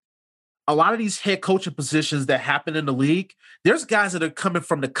at it, a lot of these head coaching positions that happen in the league, there's guys that are coming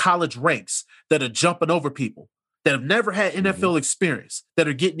from the college ranks that are jumping over people that have never had NFL experience that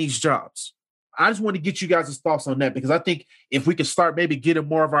are getting these jobs. I just want to get you guys' thoughts on that, because I think if we can start maybe getting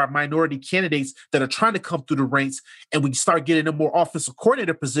more of our minority candidates that are trying to come through the ranks, and we can start getting them more offensive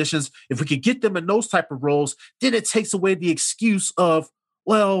coordinator positions, if we could get them in those type of roles, then it takes away the excuse of,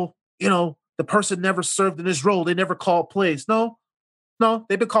 well, the person never served in this role. They never called plays. No,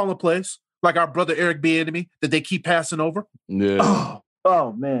 they've been calling plays, like our brother Eric Bieniemy that they keep passing over. Yeah.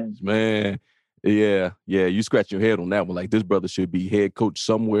 Oh man. Yeah. You scratch your head on that one. Like, this brother should be head coach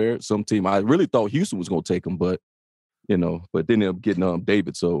somewhere, some team. I really thought Houston was going to take him, but then they're getting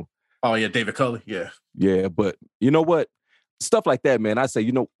David. So. Oh yeah, David Culley. Yeah. Yeah, but you know what? Stuff like that, man. I say,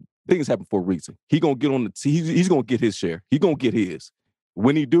 things happen for a reason. He gonna get on the. He's gonna get his share. He gonna get his.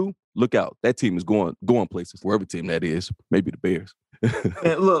 When he do, look out. That team is going places. Wherever team that is, maybe the Bears.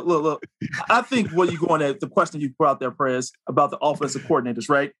 And look. I think what you're going at, the question you brought there, Prez, about the offensive coordinators,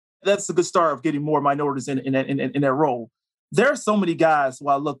 right? That's a good start of getting more minorities in that role. There are so many guys who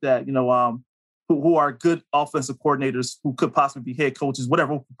I looked at, who are good offensive coordinators who could possibly be head coaches,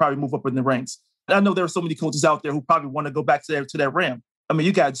 whatever, who could probably move up in the ranks. And I know there are so many coaches out there who probably want to go back to that rim. I mean,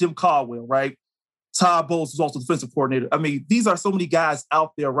 you got Jim Caldwell, right? Todd Bowles was also defensive coordinator. I mean, these are so many guys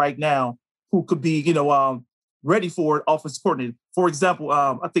out there right now who could be, ready for an offensive coordinator. For example,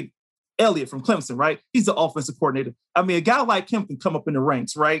 I think Elliott from Clemson, right? He's the offensive coordinator. I mean, a guy like him can come up in the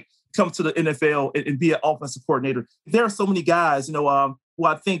ranks, right? Come to the NFL and be an offensive coordinator. There are so many guys, who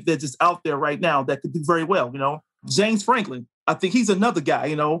I think they're just out there right now that could do very well, James Franklin, I think he's another guy,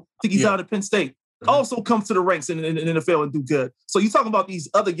 I think he's out of Penn State. Also comes to the ranks in the NFL and do good. So you're talking about these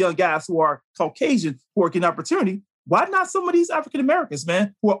other young guys who are Caucasian who are getting opportunity. Why not some of these African-Americans,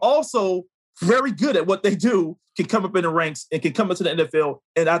 man, who are also very good at what they do, can come up in the ranks and can come into the NFL,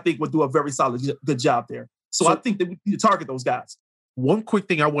 and I think would do a very solid, good job there. So I think that we need to target those guys. One quick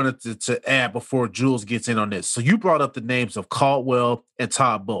thing I wanted to add before Jules gets in on this. So you brought up the names of Caldwell and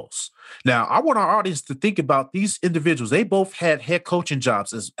Todd Bowles. Now, I want our audience to think about these individuals. They both had head coaching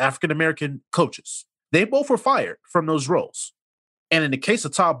jobs as African-American coaches. They both were fired from those roles. And in the case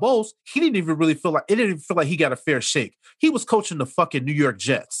of Todd Bowles, it didn't even feel like he got a fair shake. He was coaching the fucking New York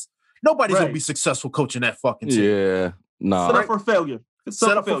Jets. Nobody's going to be successful coaching that fucking team. Yeah, no. Set up for failure.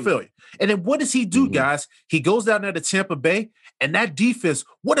 Set up for failure. And then what does he do, guys? He goes down there to Tampa Bay, and that defense,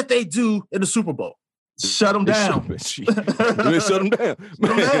 what did they do in the Super Bowl? Shut them down. Shut them down.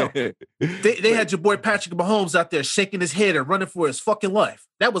 They had your boy Patrick Mahomes out there shaking his head and running for his fucking life.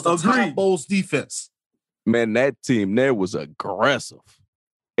 That was the Todd Bowles defense. Man, that team there was aggressive.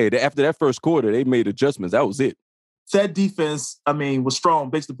 Hey, after that first quarter, they made adjustments. That was it. That defense, I mean, was strong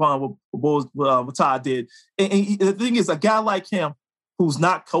based upon what Todd did. And the thing is, a guy like him who's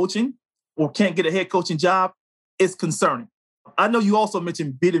not coaching or can't get a head coaching job is concerning. I know you also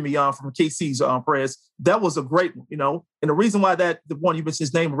mentioned Bieniemy from KC's Perez. That was a great one, And the reason why the one you mentioned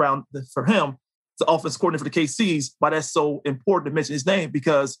his name around for him, the offensive coordinator for the KC's, why that's so important to mention his name,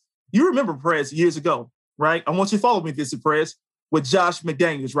 because you remember Perez years ago, right? I want you to follow me this, Perez, with Josh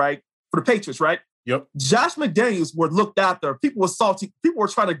McDaniels, right? For the Patriots, right? Yep. Josh McDaniels were looked after. People were salty. People were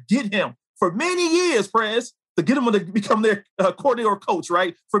trying to get him for many years, Perez, to get him to become their coordinator or coach,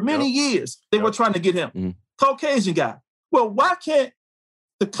 right? For many years, they were trying to get him. Mm-hmm. Caucasian guy. Well, why can't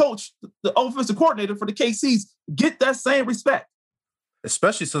the coach, the offensive coordinator for the KC's get that same respect?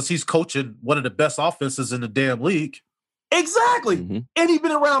 Especially since he's coaching one of the best offenses in the damn league. Exactly. Mm-hmm. And he's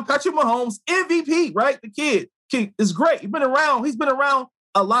been around Patrick Mahomes, MVP, right? The kid is great. He's been around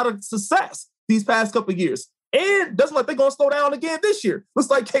a lot of success these past couple of years. And doesn't like they're going to slow down again this year. Looks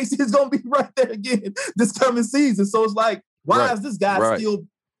like KC is going to be right there again this coming season. So it's like, why is this guy still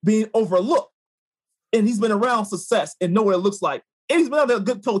being overlooked? And he's been around success and know what it looks like. And he's been under a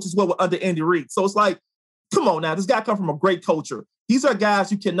good coach as well under Andy Reid. So it's like, come on now, this guy comes from a great culture. These are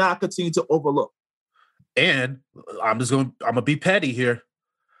guys you cannot continue to overlook. And I'm gonna be petty here.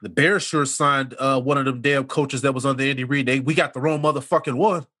 The Bears sure signed one of them damn coaches that was under Andy Reid. We got the wrong motherfucking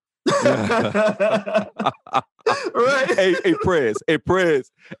one. Right. Hey,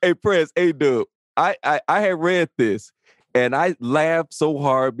 Prez, hey, Dub. I had read this and I laughed so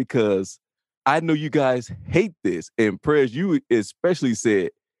hard because I know you guys hate this. And Prez, you especially said,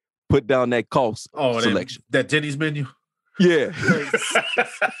 put down that cost selection. That Denny's menu? Yeah.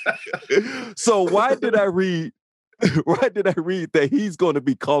 So why did I read that he's going to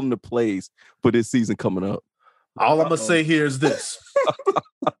be calling the plays for this season coming up? All I'm going to say here is this.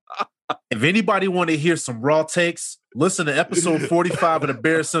 If anybody want to hear some raw takes, listen to episode 45 of the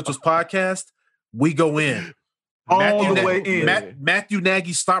Bears Central's podcast. We go in. Matthew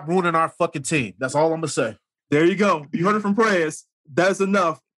Nagy, stop ruining our fucking team. That's all I'm going to say. There you go. You heard it from Prez. That's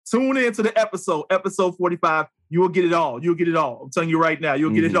enough. Tune in to the episode 45. You will get it all. You'll get it all. I'm telling you right now.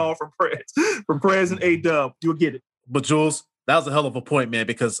 You'll get it all from Prez. From Prez and A-Dub. You'll get it. But Jules, that was a hell of a point, man,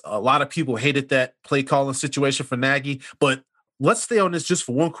 because a lot of people hated that play calling situation for Nagy. But let's stay on this just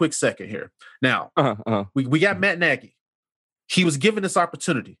for one quick second here. Now, we got Matt Nagy. He was given this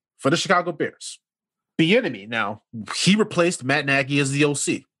opportunity for the Chicago Bears. Bieniemy, now, he replaced Matt Nagy as the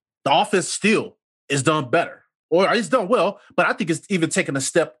OC. The offense still is done better. Or it's done well, but I think it's even taken a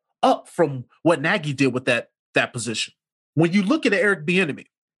step up from what Nagy did with that position. When you look at Eric Bieniemy,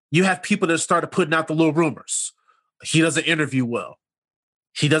 you have people that started putting out the little rumors. He doesn't interview well.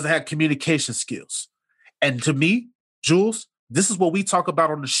 He doesn't have communication skills. And to me, Jules, this is what we talk about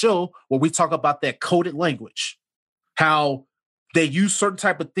on the show, where we talk about that coded language. How they use certain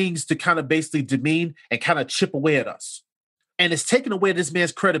type of things to kind of basically demean and kind of chip away at us. And it's taking away this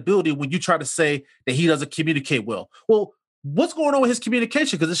man's credibility when you try to say that he doesn't communicate well. Well, what's going on with his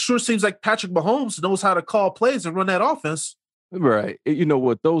communication? Because it sure seems like Patrick Mahomes knows how to call plays and run that offense. Right. You know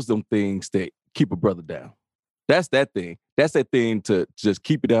what? Those them things that keep a brother down. That's that thing. That's that thing to just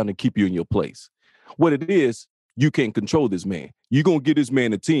keep it down and keep you in your place. What it is, you can't control this man. You're going to get this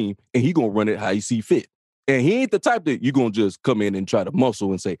man a team, and he going to run it how he see fit. And he ain't the type that you're going to just come in and try to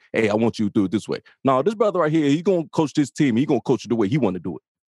muscle and say, hey, I want you to do it this way. No, this brother right here, he's going to coach this team. He's going to coach it the way he want to do it.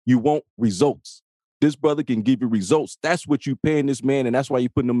 You want results. This brother can give you results. That's what you paying this man, and that's why you're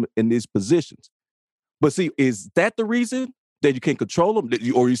putting him in these positions. But see, is that the reason that you can't control him?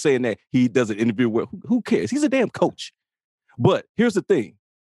 Or are you saying that he doesn't interview well? Who cares? He's a damn coach. But here's the thing.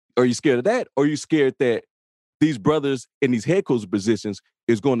 Are you scared of that? Or are you scared that these brothers in these head coach positions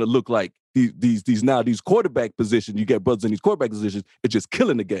is going to look like these quarterback positions? You get brothers in these quarterback positions, it's just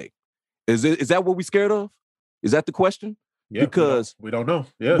killing the game. Is that what we scared of? Is that the question? Yeah, because we don't know.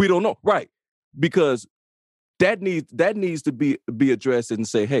 Yeah, we don't know. Right. Because that needs to be addressed and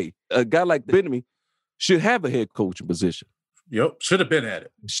say, hey, a guy like Bieniemy should have a head coaching position. Yep, should have been at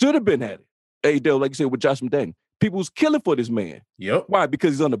it. Should have been at it. Hey, Dale, like you said with Josh McDaniels, people was killing for this man. Yep. Why?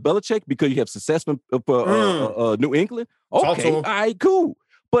 Because he's on the Belichick. Because you have success for New England. Okay, all right, cool.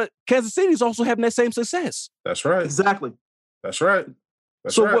 But Kansas City's also having that same success. That's right. Exactly. That's right.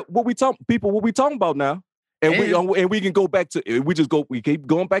 That's so right. what we talking about now? And we can go back to we keep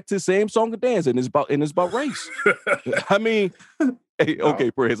going back to the same song and dance, and it's about race. I mean, hey,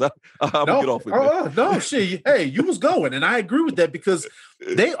 okay, Perez, I'm gonna get off with that. No, shit. Hey, you was going, and I agree with that because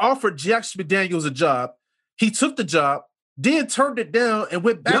they offered Josh McDaniels a job. He took the job, then turned it down, and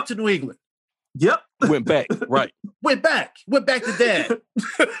went back to New England. Yep. Went back, right. Went back to dad.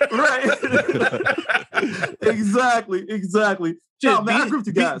 Right. Exactly. No, man, I agree with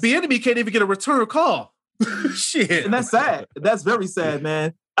you guys. Bieniemy can't even get a return call. Shit. And that's sad. That's very sad,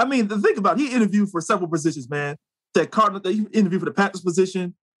 man. I mean, think about it. He interviewed for several positions, man. He interviewed for the Panthers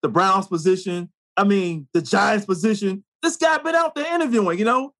position, the Browns position, the Giants position. This guy been out there interviewing,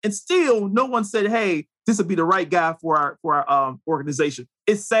 and still no one said, hey, this would be the right guy for our organization.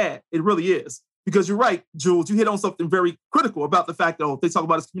 It's sad. It really is. Because you're right, Jules, you hit on something very critical about the fact that if they talk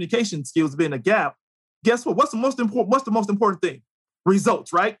about his communication skills being a gap, guess what? What's the most important thing?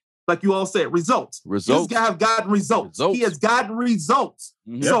 Results, right? Like you all said, results. This guy has gotten results. He has gotten results.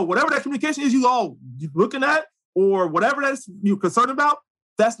 Mm-hmm. So whatever that communication is you looking at or whatever that's you're concerned about,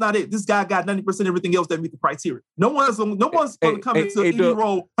 that's not it. This guy got 90% of everything else that meet the criteria. No one's going to come into any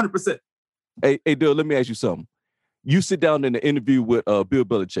role 100%. Hey, Dale, let me ask you something. You sit down in the interview with Bill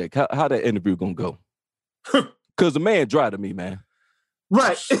Belichick. How that interview gonna go? Because the man dry to me, man.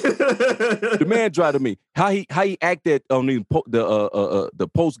 Right. The man dry to me. How he acted on the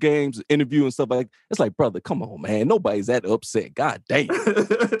post games interview and stuff like that. It's like, brother, come on, man. Nobody's that upset. God damn.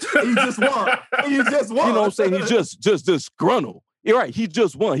 You just won. You know what I'm saying? He just disgruntled. You're right. He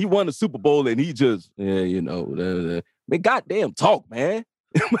just won. He won the Super Bowl and he just, man, goddamn talk, man.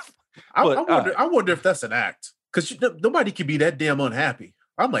 I wonder if that's an act. Because nobody can be that damn unhappy.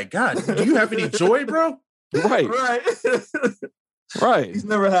 I'm like, God, do you have any joy, bro? Right. Right. He's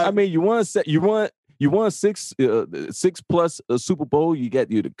never happy. I mean, you won 6 plus Super Bowl. You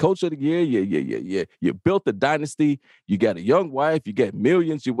the coach of the year. Yeah. You built a dynasty. You got a young wife. You got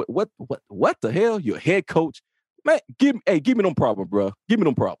millions. What the hell? You're a head coach. Man, give me them problems, bro. Give me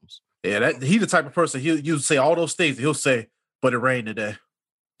them problems. Yeah, he the type of person he'll say all those things. He'll say, but it rained today.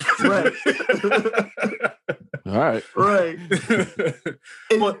 Right. All right. Right.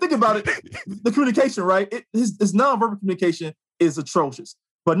 And think about it. The communication, right? His nonverbal communication is atrocious.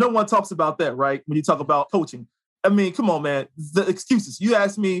 But no one talks about that, right? When you talk about coaching. I mean, come on, man. The excuses. You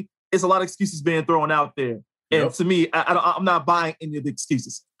ask me, it's a lot of excuses being thrown out there. And to me, I'm not buying any of the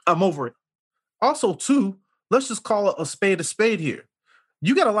excuses. I'm over it. Also, too, let's just call it a spade here.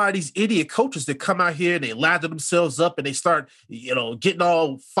 You got a lot of these idiot coaches that come out here and they lather themselves up and they start, getting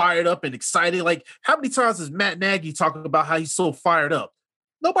all fired up and excited. Like, how many times is Matt Nagy talking about how he's so fired up?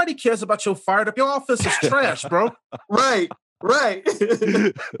 Nobody cares about your fired up. Your offense is trash, bro. Right.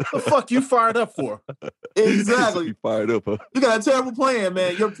 The fuck you fired up for? Exactly. You fired up, huh? You got a terrible plan,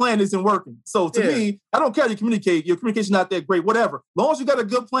 man. Your plan isn't working. So to me, I don't care how you communicate. Your communication's not that great, whatever. As long as you got a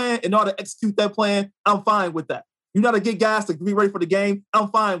good plan and know how to execute that plan, I'm fine with that. You know how to get guys to be ready for the game, I'm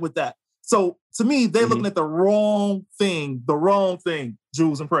fine with that. So to me, they're looking at the wrong thing,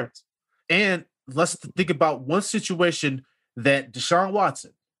 Jules and Prince. And let's think about one situation that Deshaun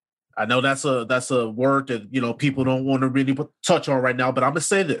Watson, I know that's a word that, people don't want to really touch on right now, but I'm going to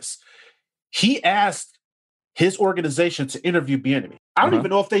say this. He asked his organization to interview Bieniemy. I don't even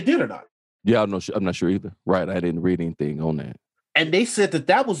know if they did or not. Yeah, I'm not sure either. Right, I didn't read anything on that. And they said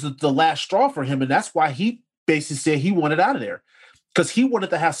that was the last straw for him, and that's why he basically said he wanted out of there because he wanted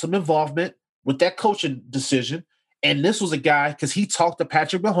to have some involvement with that coaching decision. And this was a guy because he talked to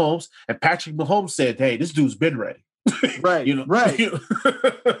Patrick Mahomes, and Patrick Mahomes said, "Hey, this dude's been ready." Right, right.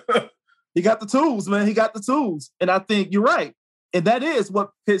 He got the tools, man. He got the tools, and I think you're right. And that is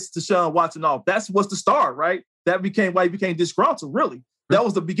what pissed Deshaun Watson off. That's what's the start, right? That became why he became disgruntled. Really, that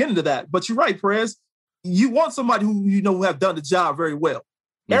was the beginning of that. But you're right, Perez. You want somebody who who have done the job very well.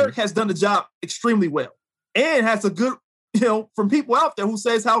 Mm-hmm. Eric has done the job extremely well, and has a good, from people out there who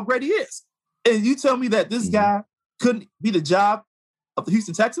says how great he is. And you tell me that this guy couldn't be the job of the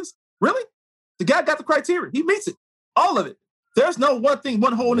Houston Texans? Really? The guy got the criteria. He meets it. All of it. There's no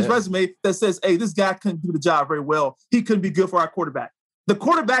one hole in his resume that says, hey, this guy couldn't do the job very well. He couldn't be good for our quarterback. The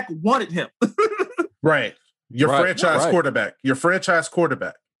quarterback wanted him. Right. Your franchise quarterback. Your franchise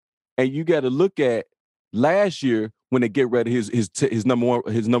quarterback. And you got to look at last year when they get rid of his number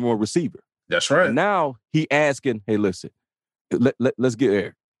one receiver. That's right. And now he asking, hey, listen, let's get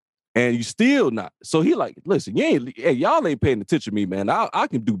Eric. And you still not. So he like, listen, y'all ain't paying attention to me, man. I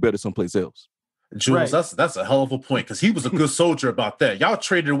can do better someplace else. Jules, that's a hell of a point because he was a good soldier about that. Y'all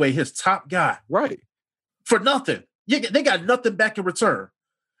traded away his top guy. Right. For nothing. They got nothing back in return.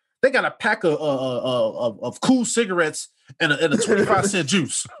 They got a pack of cool cigarettes and a 25-cent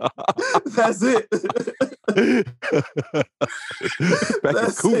juice. That's it. Pack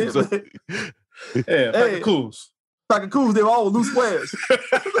of Cools. Yeah, pack of Cools. Pack of Cools, they were all loose squares.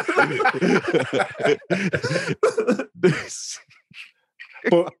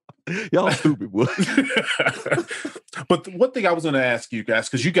 But y'all stupid, boy. But one thing I was going to ask you guys,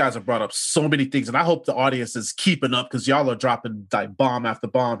 because you guys have brought up so many things, and I hope the audience is keeping up because y'all are dropping like bomb after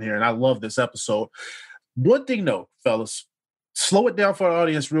bomb here, and I love this episode. One thing, though, fellas, slow it down for our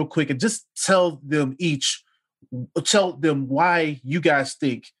audience real quick and just tell them why you guys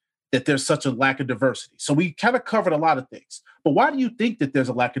think that there's such a lack of diversity. So we kind of covered a lot of things, but why do you think that there's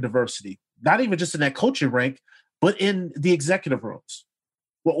a lack of diversity? Not even just in that coaching rank, but in the executive rooms.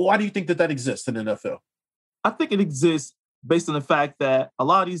 Well, why do you think that exists in the NFL? I think it exists based on the fact that a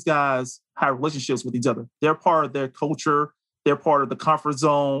lot of these guys have relationships with each other. They're part of their culture. They're part of the comfort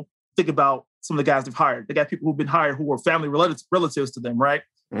zone. Think about some of the guys they've hired. They got people who've been hired who are family relatives to them, right?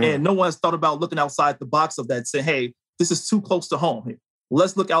 And no one's thought about looking outside the box of that, saying, hey, this is too close to home here.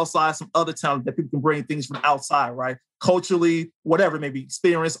 Let's look outside some other talent that people can bring things from outside, right? Culturally, whatever, maybe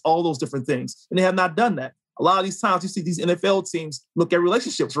experience, all those different things. And they have not done that. A lot of these times you see these NFL teams look at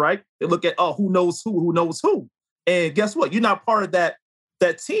relationships, right? They look at, who knows who. And guess what? You're not part of that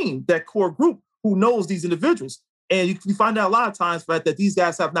team, that core group who knows these individuals. And you find out a lot of times, right, that these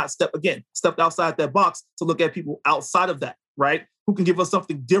guys have not stepped outside that box to look at people outside of that, right? Who can give us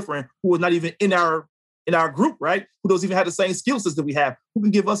something different, who is not even in our group, right? Who doesn't even have the same skill sets that we have, who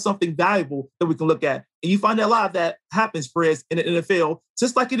can give us something valuable that we can look at. And you find that a lot of that happens, Perez, in the NFL,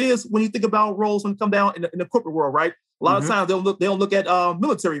 just like it is when you think about roles when you come down in the corporate world, right? A lot of times they don't look at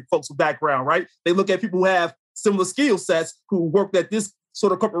military folks with background, right? They look at people who have similar skill sets who worked at this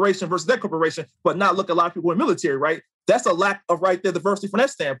sort of corporation versus that corporation, but not look at a lot of people in military, right? That's a lack of diversity from that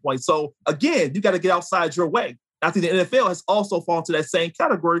standpoint. So again, you got to get outside your way. I think the NFL has also fallen to that same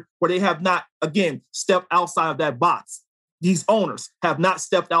category where they have not, again, stepped outside of that box. These owners have not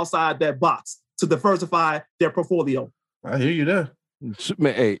stepped outside that box to diversify their portfolio. I hear you there.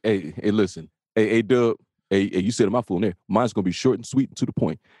 Man, hey, listen. Hey, Dub, you said my phone there. Mine's going to be short and sweet and to the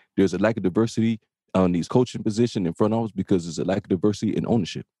point. There's a lack of diversity on these coaching positions in front office because there's a lack of diversity in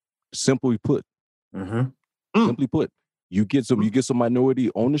ownership. Simply put. Simply put. You get some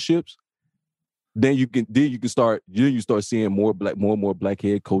minority ownerships, then you start seeing more and more black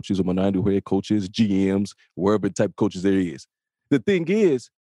head coaches or minority head coaches, GMs, wherever type of coaches there is. The thing is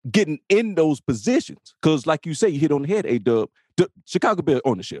getting in those positions because, like you say, you hit on the head. A-Dub, Chicago Bears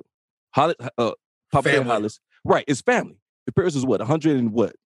ownership, Papa Bear Hollis, right? It's family. The Bears is what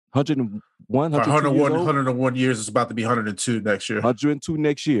 101, 101 years. It's about to be 102 next year. 102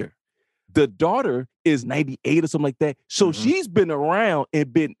 next year. The daughter is 98 or something like that. So she's been around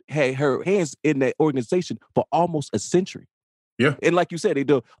and had her hands in that organization for almost a century. Yeah. And like you said, they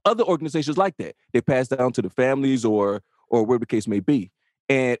do other organizations like that. They pass down to the families or wherever the case may be.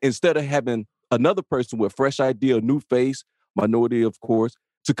 And instead of having another person with a fresh idea, a new face, minority, of course,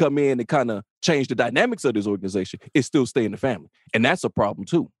 to come in and kind of change the dynamics of this organization, it still stay in the family. And that's a problem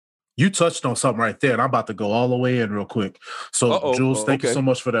too. You touched on something right there, and I'm about to go all the way in real quick. So, Jules, thank you so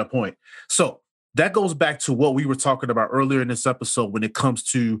much for that point. So that goes back to what we were talking about earlier in this episode when it comes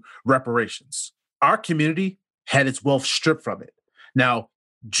to reparations. Our community had its wealth stripped from it. Now,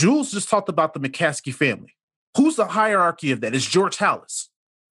 Jules just talked about the McCaskey family. Who's the hierarchy of that? It's George Halas.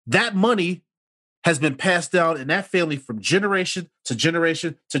 That money has been passed down in that family from generation to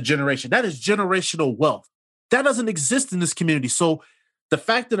generation to generation. That is generational wealth. That doesn't exist in this community. So the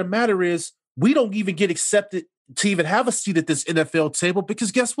fact of the matter is, we don't even get accepted to even have a seat at this NFL table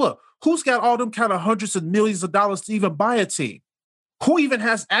because guess what? Who's got all them kind of hundreds of millions of dollars to even buy a team? Who even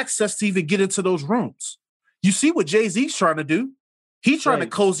has access to even get into those rooms? You see what Jay-Z's trying to do. He's trying to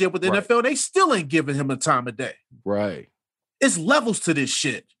cozy up with the NFL. They still ain't giving him a time of day. Right. It's levels to this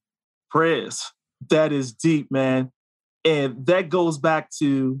shit. Prez, that is deep, man. And that goes back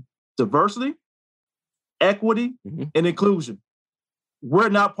to diversity, equity, and inclusion. We're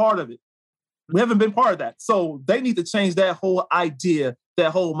not part of it. We haven't been part of that. So they need to change that whole idea,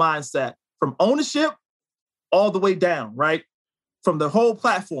 that whole mindset from ownership all the way down, right? From the whole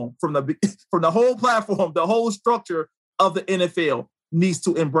platform, from the whole platform, the whole structure of the NFL needs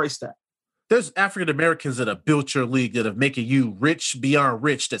to embrace that. There's African Americans that have built your league that have making you rich beyond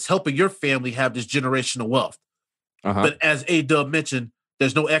rich, that's helping your family have this generational wealth. But as A-Dub mentioned,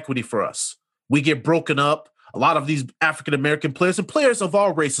 there's no equity for us. We get broken up. A lot of these African American players and players of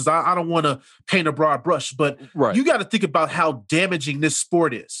all races, I don't want to paint a broad brush, but you got to think about how damaging this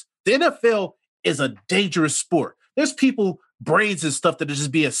sport is. The NFL is a dangerous sport. There's people, brains and stuff that are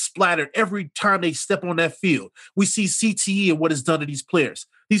just being splattered every time they step on that field. We see CTE and what it's done to these players.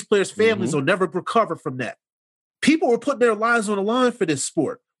 These players' families will never recover from that. People were putting their lives on the line for this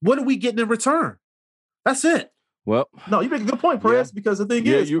sport. What are we getting in return? That's it. Well, no, you make a good point, Perez, because the thing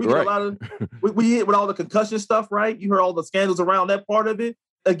is, we get a lot of we hit with all the concussion stuff, right? You heard all the scandals around that part of it.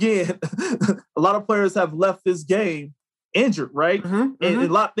 Again, a lot of players have left this game injured, right? And a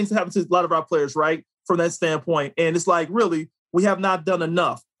lot of things have happened to a lot of our players, right? From that standpoint. And it's like, really, we have not done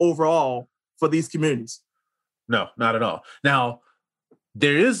enough overall for these communities. No, not at all. Now,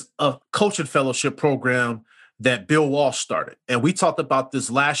 there is a coaching fellowship program that Bill Walsh started. And we talked about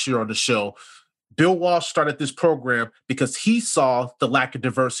this last year on the show. Bill Walsh started this program because he saw the lack of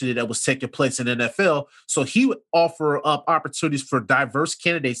diversity that was taking place in the NFL. So he would offer up opportunities for diverse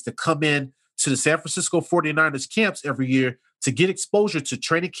candidates to come in to the San Francisco 49ers camps every year to get exposure to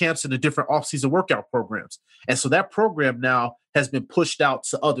training camps and the different offseason workout programs. And so that program now has been pushed out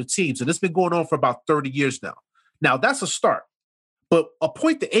to other teams. And it's been going on for about 30 years now. Now, that's a start. But a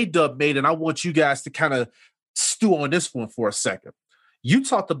point that A-Dub made, and I want you guys to kind of stew on this one for a second. You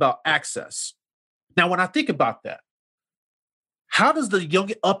talked about access. Now, when I think about that, how does the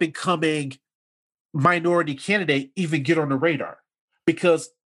young up-and-coming minority candidate even get on the radar? Because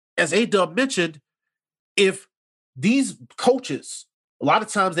as A-Dub mentioned, if these coaches, a lot of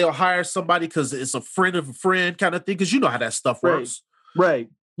times they'll hire somebody because it's a friend of a friend kind of thing, because you know how that stuff works. Right.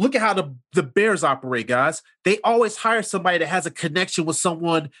 Look at how the Bears operate, guys. They always hire somebody that has a connection with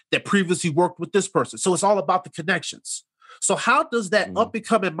someone that previously worked with this person. So it's all about the connections. So how does that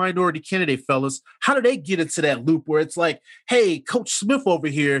up-and-coming minority candidate, fellas, how do they get into that loop where it's like, hey, Coach Smith over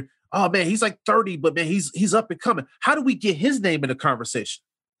here, oh, man, he's like 30, but, man, he's up-and-coming. How do we get his name in the conversation?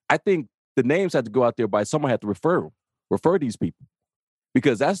 I think the names have to go out there by someone have to refer these people,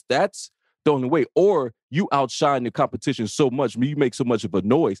 because that's the only way. Or you outshine the competition so much, you make so much of a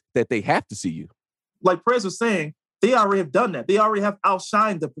noise that they have to see you. Like Prez was saying, they already have done that. They already have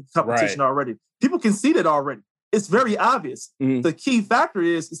outshined the competition already. People can see that already. It's very obvious. The key factor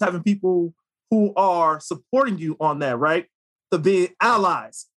is having people who are supporting you on that, right? To be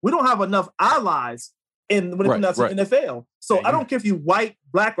allies. We don't have enough allies when it comes to the NFL. So I don't care if you white,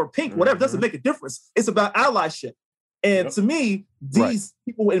 black, or pink, whatever, it doesn't make a difference. It's about allyship. And to me, these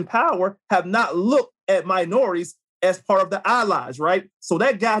people in power have not looked at minorities as part of the allies, right? So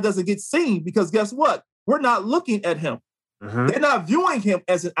that guy doesn't get seen because guess what? We're not looking at him. They're not viewing him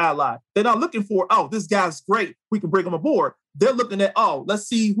as an ally. They're not looking for, oh, this guy's great, we can bring him aboard. They're looking at, oh, let's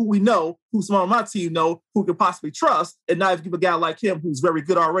see who we know, who someone on my team know, who can possibly trust, and now give a guy like him who's very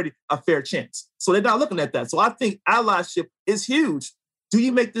good already a fair chance. So they're not looking at that. So I think allyship is huge. Do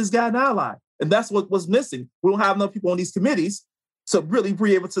you make this guy an ally? And that's what was missing. We don't have enough people on these committees to really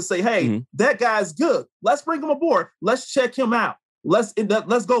be able to say, hey, that guy's good. Let's bring him aboard. Let's check him out. Let's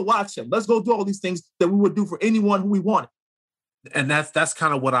go watch him. Let's go do all these things that we would do for anyone who we wanted. And that's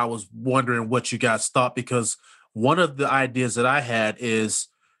kind of what I was wondering what you guys thought, because one of the ideas that I had is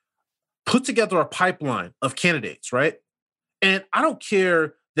put together a pipeline of candidates, right? And I don't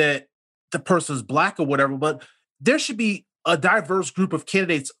care that the person's black or whatever, but there should be a diverse group of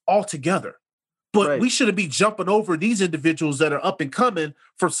candidates altogether. But we shouldn't be jumping over these individuals that are up and coming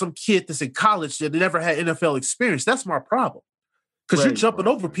for some kid that's in college that never had NFL experience. That's my problem. Because you're jumping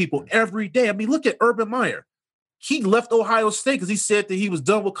over people every day. I mean, look at Urban Meyer. he left Ohio State because he said that he was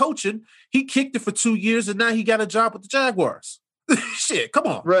done with coaching. He kicked it for 2 years, and now he got a job with the Jaguars. Shit, come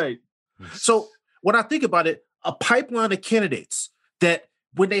on. Right. So when I think about it, a pipeline of candidates that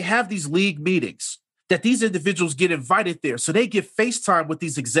when they have these league meetings, that these individuals get invited there. So they get FaceTime with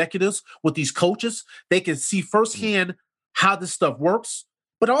these executives, with these coaches. They can see firsthand how this stuff works.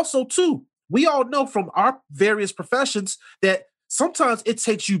 But also, too, we all know from our various professions that sometimes it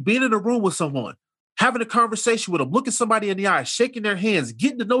takes you being in a room with someone, having a conversation with them, looking somebody in the eye, shaking their hands,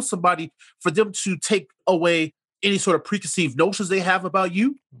 getting to know somebody for them to take away any sort of preconceived notions they have about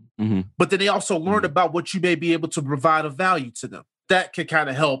you. Mm-hmm. But then they also learn about what you may be able to provide of value to them. That can kind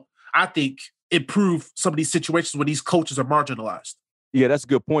of help, I think, improve some of these situations where these coaches are marginalized. Yeah, that's a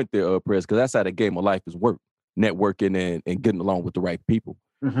good point there, Prez, because that's how the game of life is work, networking and getting along with the right people.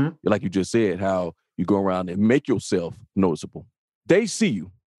 Mm-hmm. Like you just said, how you go around and make yourself noticeable. They see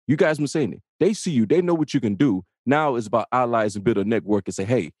you. You guys been saying it. They see you. They know what you can do. Now it's about allies and build a network and say,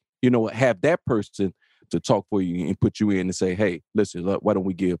 hey, you know what, have that person to talk for you and put you in and say, hey, listen, why don't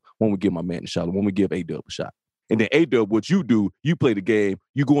we give my man a shot? Why don't we give A-Dub a shot? And then A-Dub, what you do, you play the game,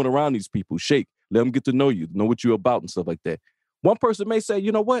 you going around these people, shake, let them get to know you, know what you're about and stuff like that. One person may say,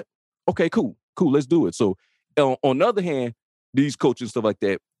 you know what? Okay, cool, let's do it. So on the other hand, these coaches and stuff like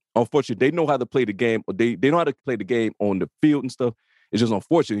that, unfortunately, they know how to play the game, or they know how to play the game on the field and stuff. It's just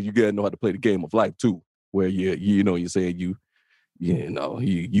unfortunate you gotta know how to play the game of life too, where you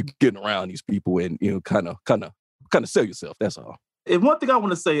getting around these people and kind of sell yourself. That's all. And one thing I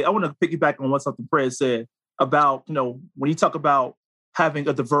want to say, I want to piggyback on what something Fred said about, when you talk about having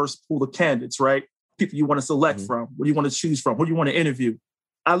a diverse pool of candidates, right? People you want to select from, what you want to choose from, who you want to interview.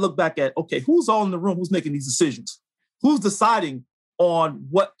 I look back at, okay, who's all in the room? Who's making these decisions? Who's deciding on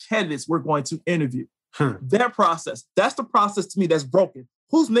what candidates we're going to interview? Their process. That's the process to me that's broken.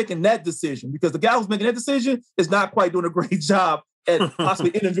 Who's making that decision? Because the guy who's making that decision is not quite doing a great job at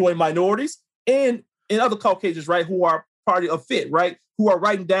possibly interviewing minorities and other Caucasians, right, who are party of fit, right, who are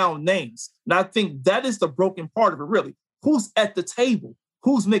writing down names. And I think that is the broken part of it, really. Who's at the table?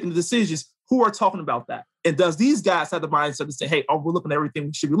 Who's making the decisions? Who are talking about that? And does these guys have the mindset to say, hey, we're looking at everything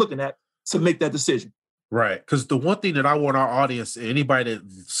we should be looking at to make that decision? Right. Because the one thing that I want our audience, anybody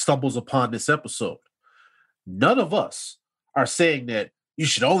that stumbles upon this episode, none of us are saying that you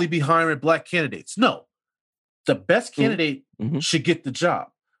should only be hiring Black candidates. No. The best candidate should get the job.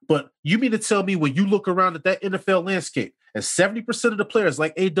 But you mean to tell me when you look around at that NFL landscape and 70% of the players,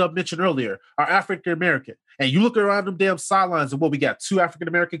 like A-Dub mentioned earlier, are African-American, and you look around them damn sidelines and we got 2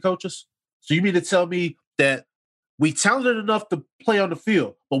 African-American coaches? So you mean to tell me that we talented enough to play on the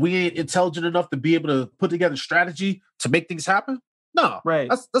field, but we ain't intelligent enough to be able to put together strategy to make things happen? No. Right.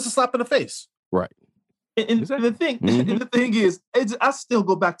 That's a slap in the face. Right. And the thing is, I still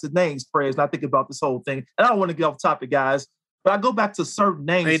go back to names, Prez, and I think about this whole thing. And I don't want to get off topic, guys, but I go back to certain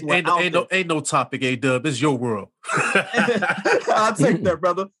names. Ain't no topic, A-Dub. It's your world. I'll take that,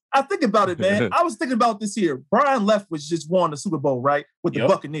 brother. I think about it, man. I was thinking about this here. Brian Leftwich just won the Super Bowl, right, with the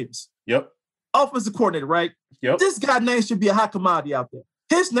Buccaneers. Yep. Offensive coordinator, right? Yep. This guy's name should be a hot commodity out there.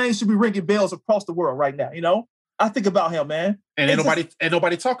 His name should be ringing bells across the world right now, I think about him, man. And ain't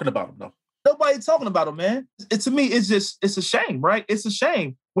nobody talking about him, though. Nobody talking about him, man. To me, it's a shame, right? It's a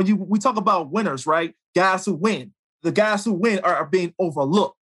shame when we talk about winners, right? Guys who win. The guys who win are being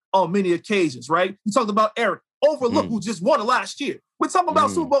overlooked on many occasions, right? You talked about Eric, overlooked, who just won it last year. We're talking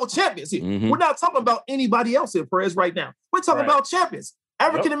about Super Bowl champions here. We're not talking about anybody else here, Perez, right now. We're talking about champions,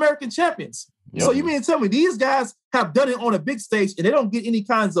 African-American champions. Yep. So you mean to tell me these guys have done it on a big stage and they don't get any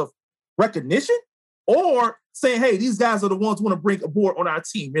kinds of recognition? Or saying, hey, these guys are the ones who want to bring aboard on our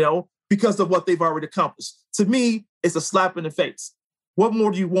team, because of what they've already accomplished. To me, it's a slap in the face. What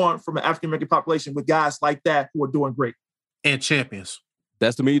more do you want from an African-American population with guys like that who are doing great? And champions.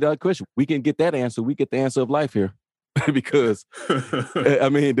 That's the $1 million question. We can get that answer. We get the answer of life here. Because,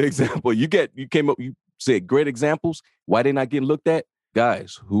 the example, you said great examples. Why they not getting looked at?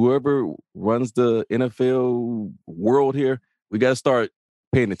 Guys, whoever runs the NFL world here, we got to start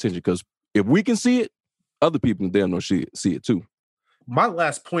paying attention, because if we can see it, other people in damn know see it too. My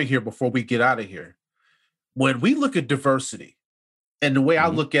last point here before we get out of here, when we look at diversity and the way I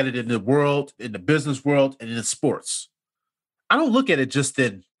look at it in the world, in the business world, and in sports, I don't look at it just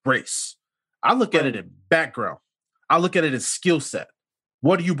in race. I look at it in background. I look at it as skill set.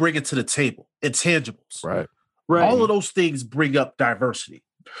 What are you bringing to the table? Intangibles. Right. All of those things bring up diversity.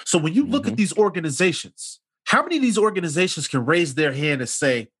 So when you look at these organizations, how many of these organizations can raise their hand and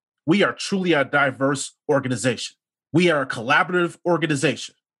say, we are truly a diverse organization? We are a collaborative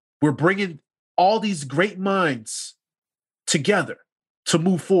organization. We're bringing all these great minds together to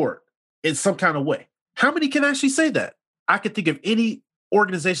move forward in some kind of way. How many can actually say that? I can think of any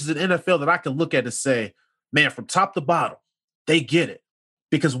organizations in NFL that I can look at and say, man, from top to bottom, they get it.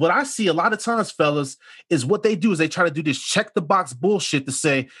 Because what I see a lot of times, fellas, is what they do is they try to do this check the box bullshit to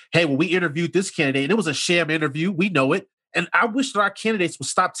say, hey, well, we interviewed this candidate and it was a sham interview. We know it. And I wish that our candidates would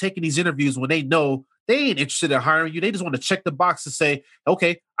stop taking these interviews when they know they ain't interested in hiring you. They just want to check the box to say,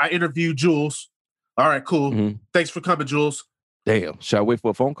 okay, I interviewed Jules. All right, cool. Mhm. Thanks for coming, Jules. Damn. Should I wait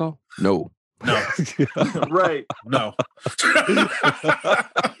for a phone call? No. No, Right. no.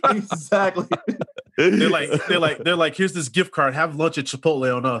 Exactly. They're like, here's this gift card. Have lunch at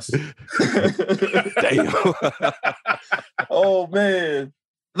Chipotle on us. Damn. Oh man,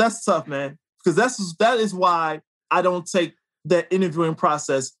 that's tough, man. Because that is why I don't take that interviewing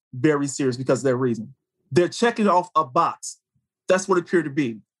process very serious because of that reason. They're checking off a box. That's what it appeared to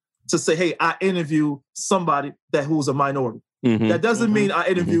be. To say, hey, I interview somebody who's a minority. Mhm. That doesn't mean I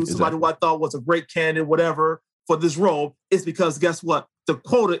interviewed somebody Exactly. who I thought was a great candidate, whatever, for this role. It's because guess what? The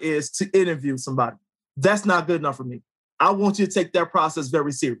quota is to interview somebody. That's not good enough for me. I want you to take that process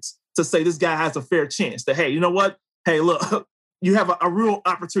very serious. To say this guy has a fair chance. That, hey, you know what? Hey, look, you have a real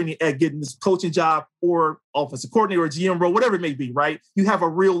opportunity at getting this coaching job or offensive coordinator or GM role, whatever it may be, right? You have a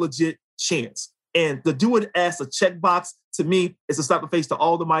real legit chance. And to do it as a checkbox, to me, is a slap in the face to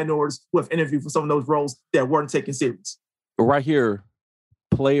all the minorities who have interviewed for some of those roles that weren't taken serious. Right here,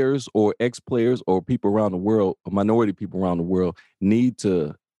 players or ex-players or people around the world, or minority people around the world, need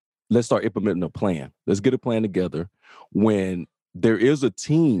to, let's start implementing a plan. Let's get a plan together. When there is a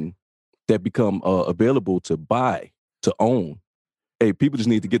team that become available to buy, to own, hey, people just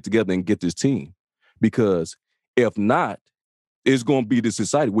need to get together and get this team. Because if not, it's going to be this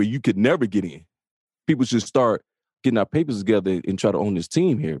society where you could never get in. People should start getting our papers together and try to own this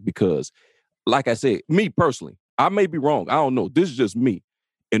team here. Because, like I said, me personally, I may be wrong. I don't know. This is just me.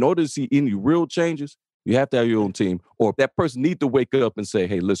 In order to see any real changes, you have to have your own team. Or that person need to wake up and say,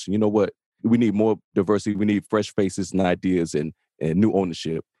 hey, listen, you know what? We need more diversity. We need fresh faces and ideas and new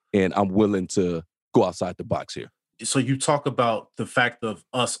ownership. And I'm willing to go outside the box here. So you talk about the fact of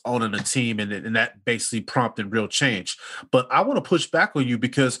us owning a team and that basically prompted real change. But I want to push back on you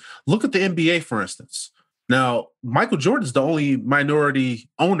because look at the NBA, for instance. Now, Michael Jordan's the only minority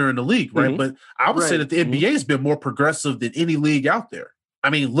owner in the league, right? Mhm. But I would say that the NBA has been more progressive than any league out there. I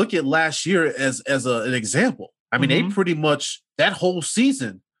mean, look at last year as an example. I mean, they pretty much, that whole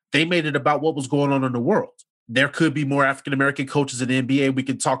season, they made it about what was going on in the world. There could be more African-American coaches in the NBA. We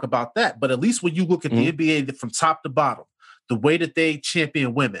can talk about that. But at least when you look at the NBA from top to bottom, the way that they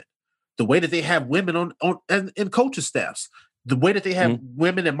champion women, the way that they have women in coaching staffs, the way that they have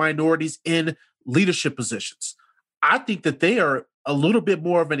women and minorities in leadership positions, I think that they are a little bit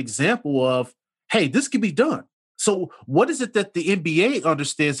more of an example of, hey, this can be done. So what is it that the NBA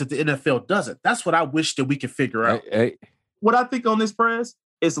understands that the NFL doesn't? That's what I wish that we could figure out. What I think on this, Prez,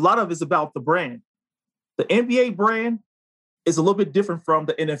 is a lot of it's about the brand. The NBA brand is a little bit different from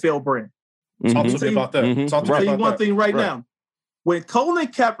the NFL brand. Talk to me about that. Talk to me I'll tell you about one that. thing right now. When Colin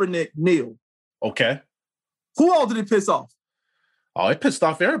Kaepernick kneeled, Okay. who all did it piss off? Oh, it pissed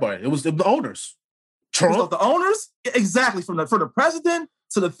off everybody. It was the owners. Trump. Trump. The owners? Exactly. From the president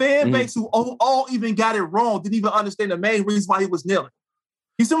to the fan base who all even got it wrong, didn't even understand the main reason why he was kneeling.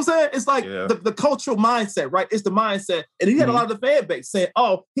 You see what I'm saying? It's like the cultural mindset, right? It's the mindset. And he had a lot of the fan base saying,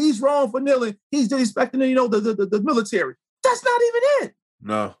 oh, he's wrong for kneeling. He's disrespecting, the military. That's not even it.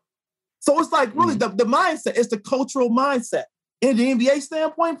 No. So it's like really the mindset. It's the cultural mindset. In the NBA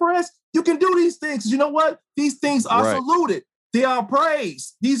standpoint, Perez, you can do these things. You know what? These things are saluted. They are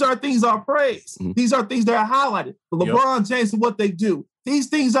praised. These are things are praised. These are things that are highlighted. The LeBron James and what they do. These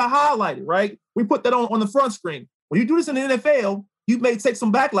things are highlighted, right? We put that on the front screen. When you do this in the NFL, you may take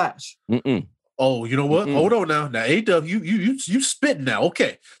some backlash. Oh, you know what? Hold on now. Now, AW, you spitting now.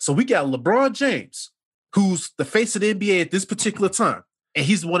 Okay. So we got LeBron James, who's the face of the NBA at this particular time. And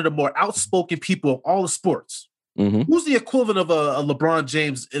he's one of the more outspoken people of all the sports. Who's the equivalent of a LeBron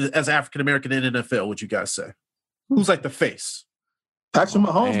James as African-American in NFL, would you guys say? Who's like the face? Patrick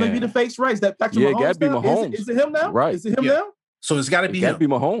Mahomes may be the face race. That Patrick Mahomes. It got to be Mahomes. Is it him now? Right. Is it him now? So it's got to be him. It got to be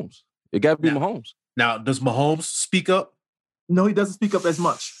Mahomes. It got to be Mahomes. Now, does Mahomes speak up? No, he doesn't speak up as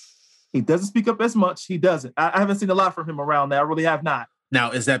much. He doesn't. I haven't seen a lot from him around there. I really have not.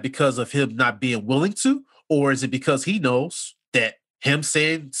 Now, is that because of him not being willing to? Or is it because he knows that him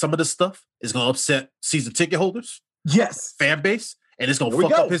saying some of this stuff is going to upset season ticket holders? Yes. Fan base? And it's going to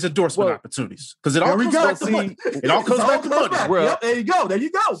fuck up his endorsement opportunities. Because it all comes back to money. It all comes back to money. Well, there you go. There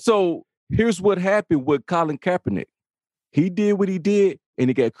you go. So here's what happened with Colin Kaepernick. He did what he did, and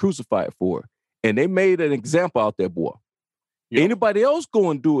he got crucified for it. And they made an example out there, boy. Anybody else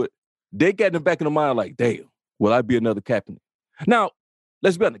go and do it, they got in the back of the mind like, damn, will I be another Kaepernick? Now,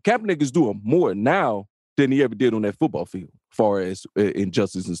 let's be honest, Kaepernick is doing more now than he ever did on that football field, as far as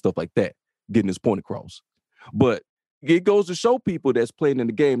injustice and stuff like that, getting his point across. But it goes to show people that's playing in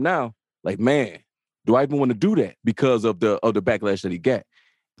the game now, like, man, do I even want to do that because of the backlash that he got?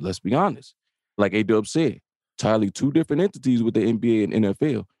 Let's be honest. Like A-Dub said, entirely two different entities with the NBA and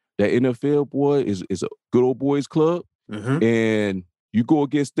NFL. That NFL, boy, is a good old boys club. Mm-hmm. And you go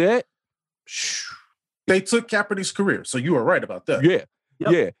against that, they took Kaepernick's career. So you were right about that. Yeah.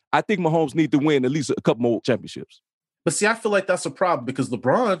 Yep. Yeah. I think Mahomes need to win at least a couple more championships. But see, I feel like that's a problem because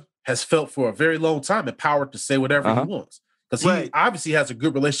LeBron has felt for a very long time empowered to say whatever he wants. Because he obviously has a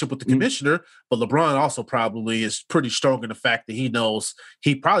good relationship with the commissioner, but LeBron also probably is pretty strong in the fact that he knows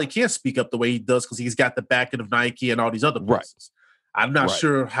he probably can't speak up the way he does because he's got the backing of Nike and all these other places. Right. I'm not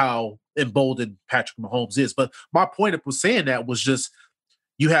sure how emboldened Patrick Mahomes is, but my point of saying that was just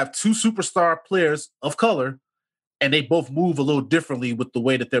you have two superstar players of color and they both move a little differently with the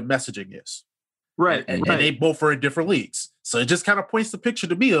way that their messaging is. Right. And they both are in different leagues. So it just kind of points the picture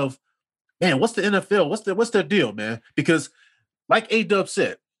to me of, man, what's the NFL? What's their deal, man? Because like A-Dub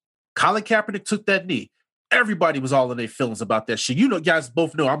said, Colin Kaepernick took that knee. Everybody was all in their feelings about that shit. You know, guys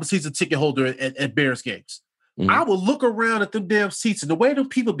both know I'm a season ticket holder at Bears games. Mm-hmm. I will look around at them damn seats and the way them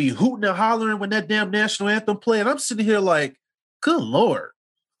people be hooting and hollering when that damn national anthem play, and I'm sitting here like, good Lord,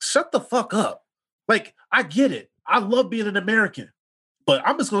 shut the fuck up. Like, I get it. I love being an American. But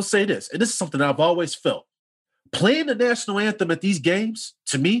I'm just going to say this, and this is something I've always felt. Playing the national anthem at these games,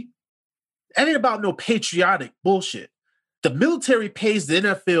 to me, that ain't about no patriotic bullshit. The military pays the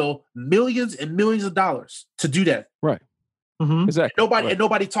NFL millions and millions of dollars to do that. Right. Mm-hmm. Exactly. And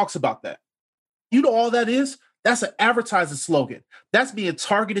nobody talks about that. You know all that is? That's an advertising slogan. That's being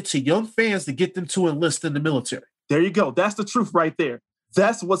targeted to young fans to get them to enlist in the military. There you go. That's the truth right there.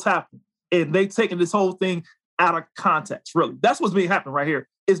 That's what's happening. And they taking this whole thing out of context, really. That's what's being happening right here.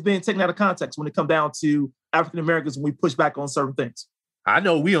 It's being taken out of context when it comes down to African Americans when we push back on certain things. I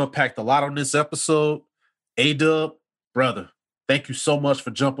know we unpacked a lot on this episode. A-Dub, brother, thank you so much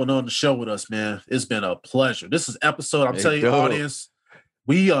for jumping on the show with us, man. It's been a pleasure. This is episode, I'm telling you, audience,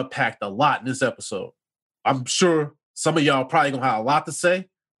 we unpacked a lot in this episode. I'm sure some of y'all probably going to have a lot to say.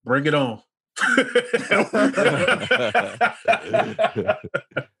 Bring it on.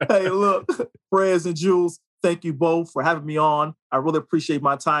 Hey, look, Prez and Jules, thank you both for having me on. I really appreciate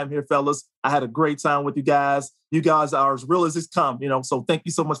my time here, fellas. I had a great time with you guys. You guys are as real as it's come, so thank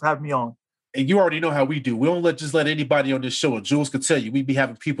you so much for having me on. And you already know how we do. We don't just let anybody on this show. And Jules could tell you, we be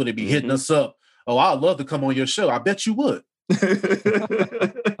having people that be hitting us up. Oh, I'd love to come on your show. I bet you would.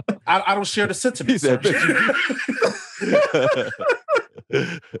 I don't share the sentiment.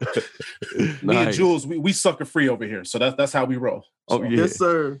 Me and Jules, we sucker free over here. So that's how we roll. So. Oh, yeah. Yes,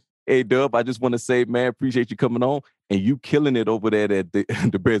 sir. Hey, Dub, I just want to say, man, appreciate you coming on and you killing it over there at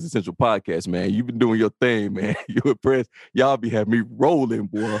the Bears Essential Podcast, man. You've been doing your thing, man. You impressed. Y'all be having me rolling,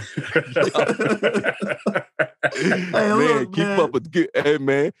 boy. Keep up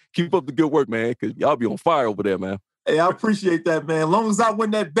the good work, man, because y'all be on fire over there, man. Hey, I appreciate that, man. As long as I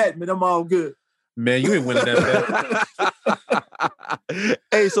win that bet, man, I'm all good. Man, you ain't winning that bet.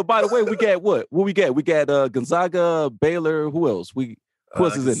 Hey, so by the way, we got what? What we got? We got Gonzaga, Baylor. Who else? Who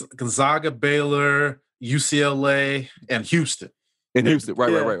else is in it? Gonzaga, Baylor, UCLA, and Houston. In Houston,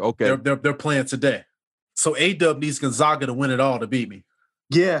 right. Okay. They're playing today. So A-Dub needs Gonzaga to win it all to beat me.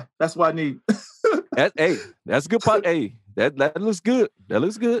 Yeah, that's what I need. That's a good part. Hey, that looks good. That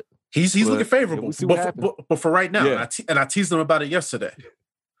looks good. He's looking favorable. But for right now, I teased him about it yesterday.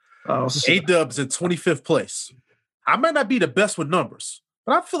 Oh, A-Dub's in 25th place. I might not be the best with numbers,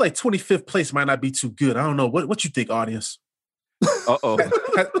 but I feel like 25th place might not be too good. I don't know. What you think, audience? Uh-oh.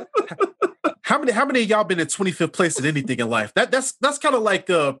 How many of y'all been in 25th place in anything in life? That's kind of like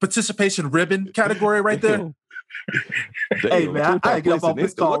a participation ribbon category right there. Hey, man, I get up off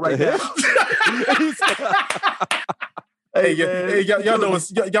this call right now. Hey,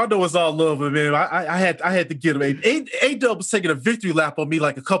 y'all know it's all love, man. I had to get him. A-Dub was taking a victory lap on me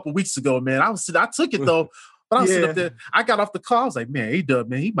like a couple weeks ago, man. I took it though, but I was sitting up there. I got off the call. I was like, man, A-Dub,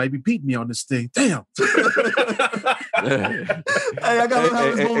 man, he might be beating me on this thing. Damn. Hey, I gotta let him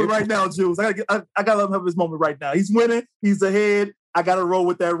have his moment right now, Jules. I gotta let him have his moment right now. He's winning. He's ahead. I gotta roll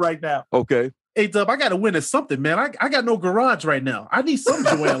with that right now. Okay. A-Dub, I gotta win at something, man. I got no garage right now. I need some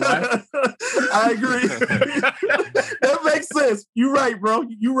joy in life. I agree. That makes sense. You're right, bro.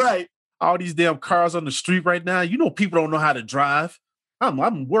 You're right. All these damn cars on the street right now. You know, people don't know how to drive.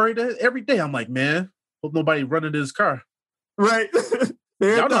 I'm worried every day. I'm like, man, hope nobody running this car. Right.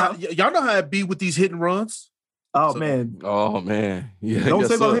 Y'all know how it be with these hit and runs. Oh, So- man. Oh man, yeah. Don't yes,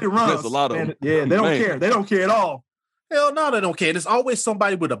 say about sir. hit and runs. That's a lot of Man, them. yeah, they don't Man. care. They don't care at all. Hell no, they don't care. There's always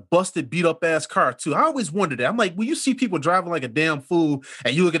somebody with a busted, beat up ass car too. I always wondered that. I'm like, when you see people driving like a damn fool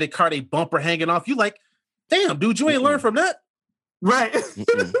and you look at their car, they bumper hanging off, you like, damn, dude, you ain't learned from that. Right.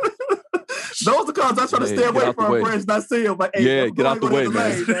 Mm-mm. Those are cars I try to Hey, stay get away out the from, way. friends, not see them. Like, hey, Yeah, don't get out the go way, in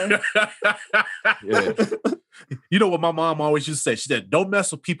man. lane, Yeah. You know what my mom always used to say? She said, don't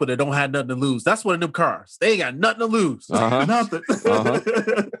mess with people that don't have nothing to lose. That's one of them cars. They ain't got nothing to lose. Uh-huh. Nothing.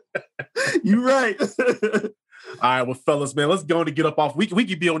 Uh-huh. You right. All right, well, fellas, man, let's go on and get up off. We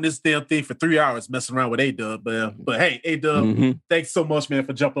could be on this damn thing for 3 hours messing around with A-Dub, man. But hey, A-Dub, Mhm. thanks so much, man,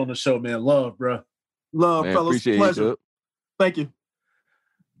 for jumping on the show, man. Love, bro. Love, Man, fellas. appreciate Pleasure. you. Dub. Thank you.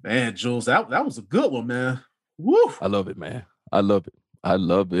 Man, Jules, that was a good one, man. Woo. I love it, man. I love it. I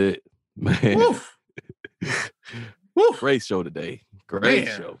love it, man. Woo. Woo. Great show today. Great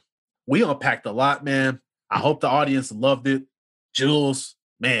Man. show. We unpacked a lot, man. I hope the audience loved it. Jules,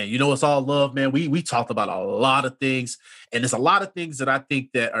 man, you know it's all love, man. We talked about a lot of things, and there's a lot of things that I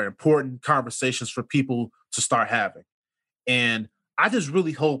think that are important conversations for people to start having. And I just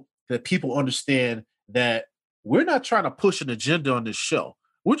really hope that people understand that we're not trying to push an agenda on this show.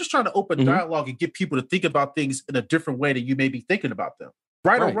 We're just trying to open Mhm. dialogue and get people to think about things in a different way that you may be thinking about them.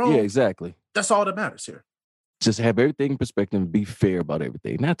 Right or wrong, Yeah, exactly. that's all that matters here. Just have everything in perspective and be fair about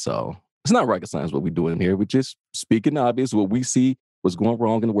everything. That's all. It's not rocket science what we're doing here. We're just speaking the obvious, what we see, what's going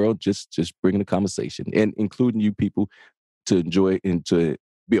wrong in the world, just bringing the conversation and including you people to enjoy and to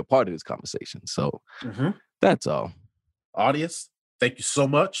be a part of this conversation. So that's all. Audience, thank you so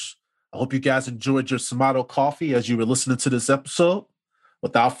much. I hope you guys enjoyed your Sumato coffee as you were listening to this episode.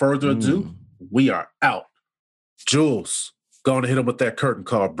 Without further ado, we are out. Jules, go on and hit him with that curtain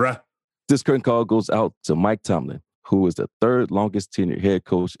call, bruh. This curtain call goes out to Mike Tomlin, who is the third longest tenured head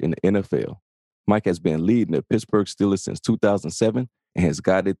coach in the NFL. Mike has been leading the Pittsburgh Steelers since 2007 and has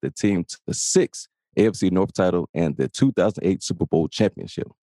guided the team to the 6th AFC North title and the 2008 Super Bowl championship.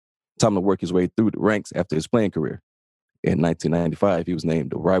 Tomlin worked his way through the ranks after his playing career. In 1995, he was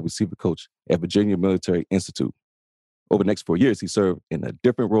named the wide receiver coach at Virginia Military Institute. Over the next 4 years, he served in a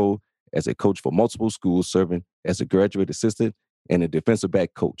different role as a coach for multiple schools, serving as a graduate assistant and a defensive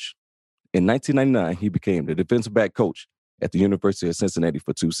back coach. In 1999, he became the defensive back coach at the University of Cincinnati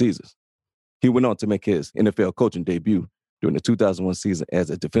for 2 seasons. He went on to make his NFL coaching debut during the 2001 season as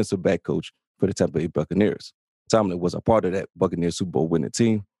a defensive back coach for the Tampa Bay Buccaneers. Tomlin was a part of that Buccaneers Super Bowl winning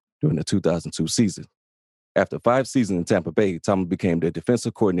team during the 2002 season. After 5 seasons in Tampa Bay, Tomlin became the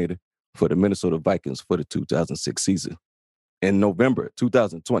defensive coordinator for the Minnesota Vikings for the 2006 season. In November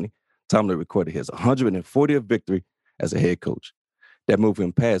 2020, Tomlin recorded his 140th victory as a head coach. That moved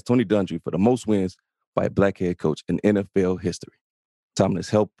him past Tony Dungy for the most wins by a black head coach in NFL history. Tomlin has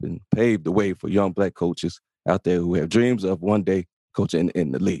helped and paved the way for young black coaches out there who have dreams of one day coaching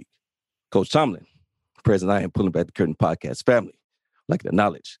in the league. Coach Tomlin, President I am Pulling Back the Curtain podcast family, like the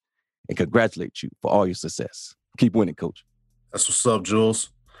knowledge and congratulate you for all your success. Keep winning, Coach. That's what's up, Jules.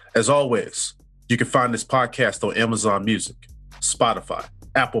 As always, you can find this podcast on Amazon Music, Spotify,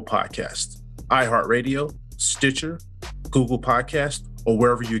 Apple Podcast, iHeartRadio, Stitcher, Google Podcast, or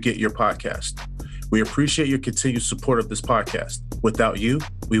wherever you get your podcast. We appreciate your continued support of this podcast. Without you,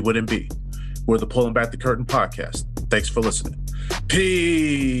 we wouldn't be. We're the Pulling Back the Curtain podcast. Thanks for listening.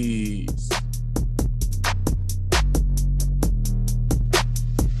 Peace.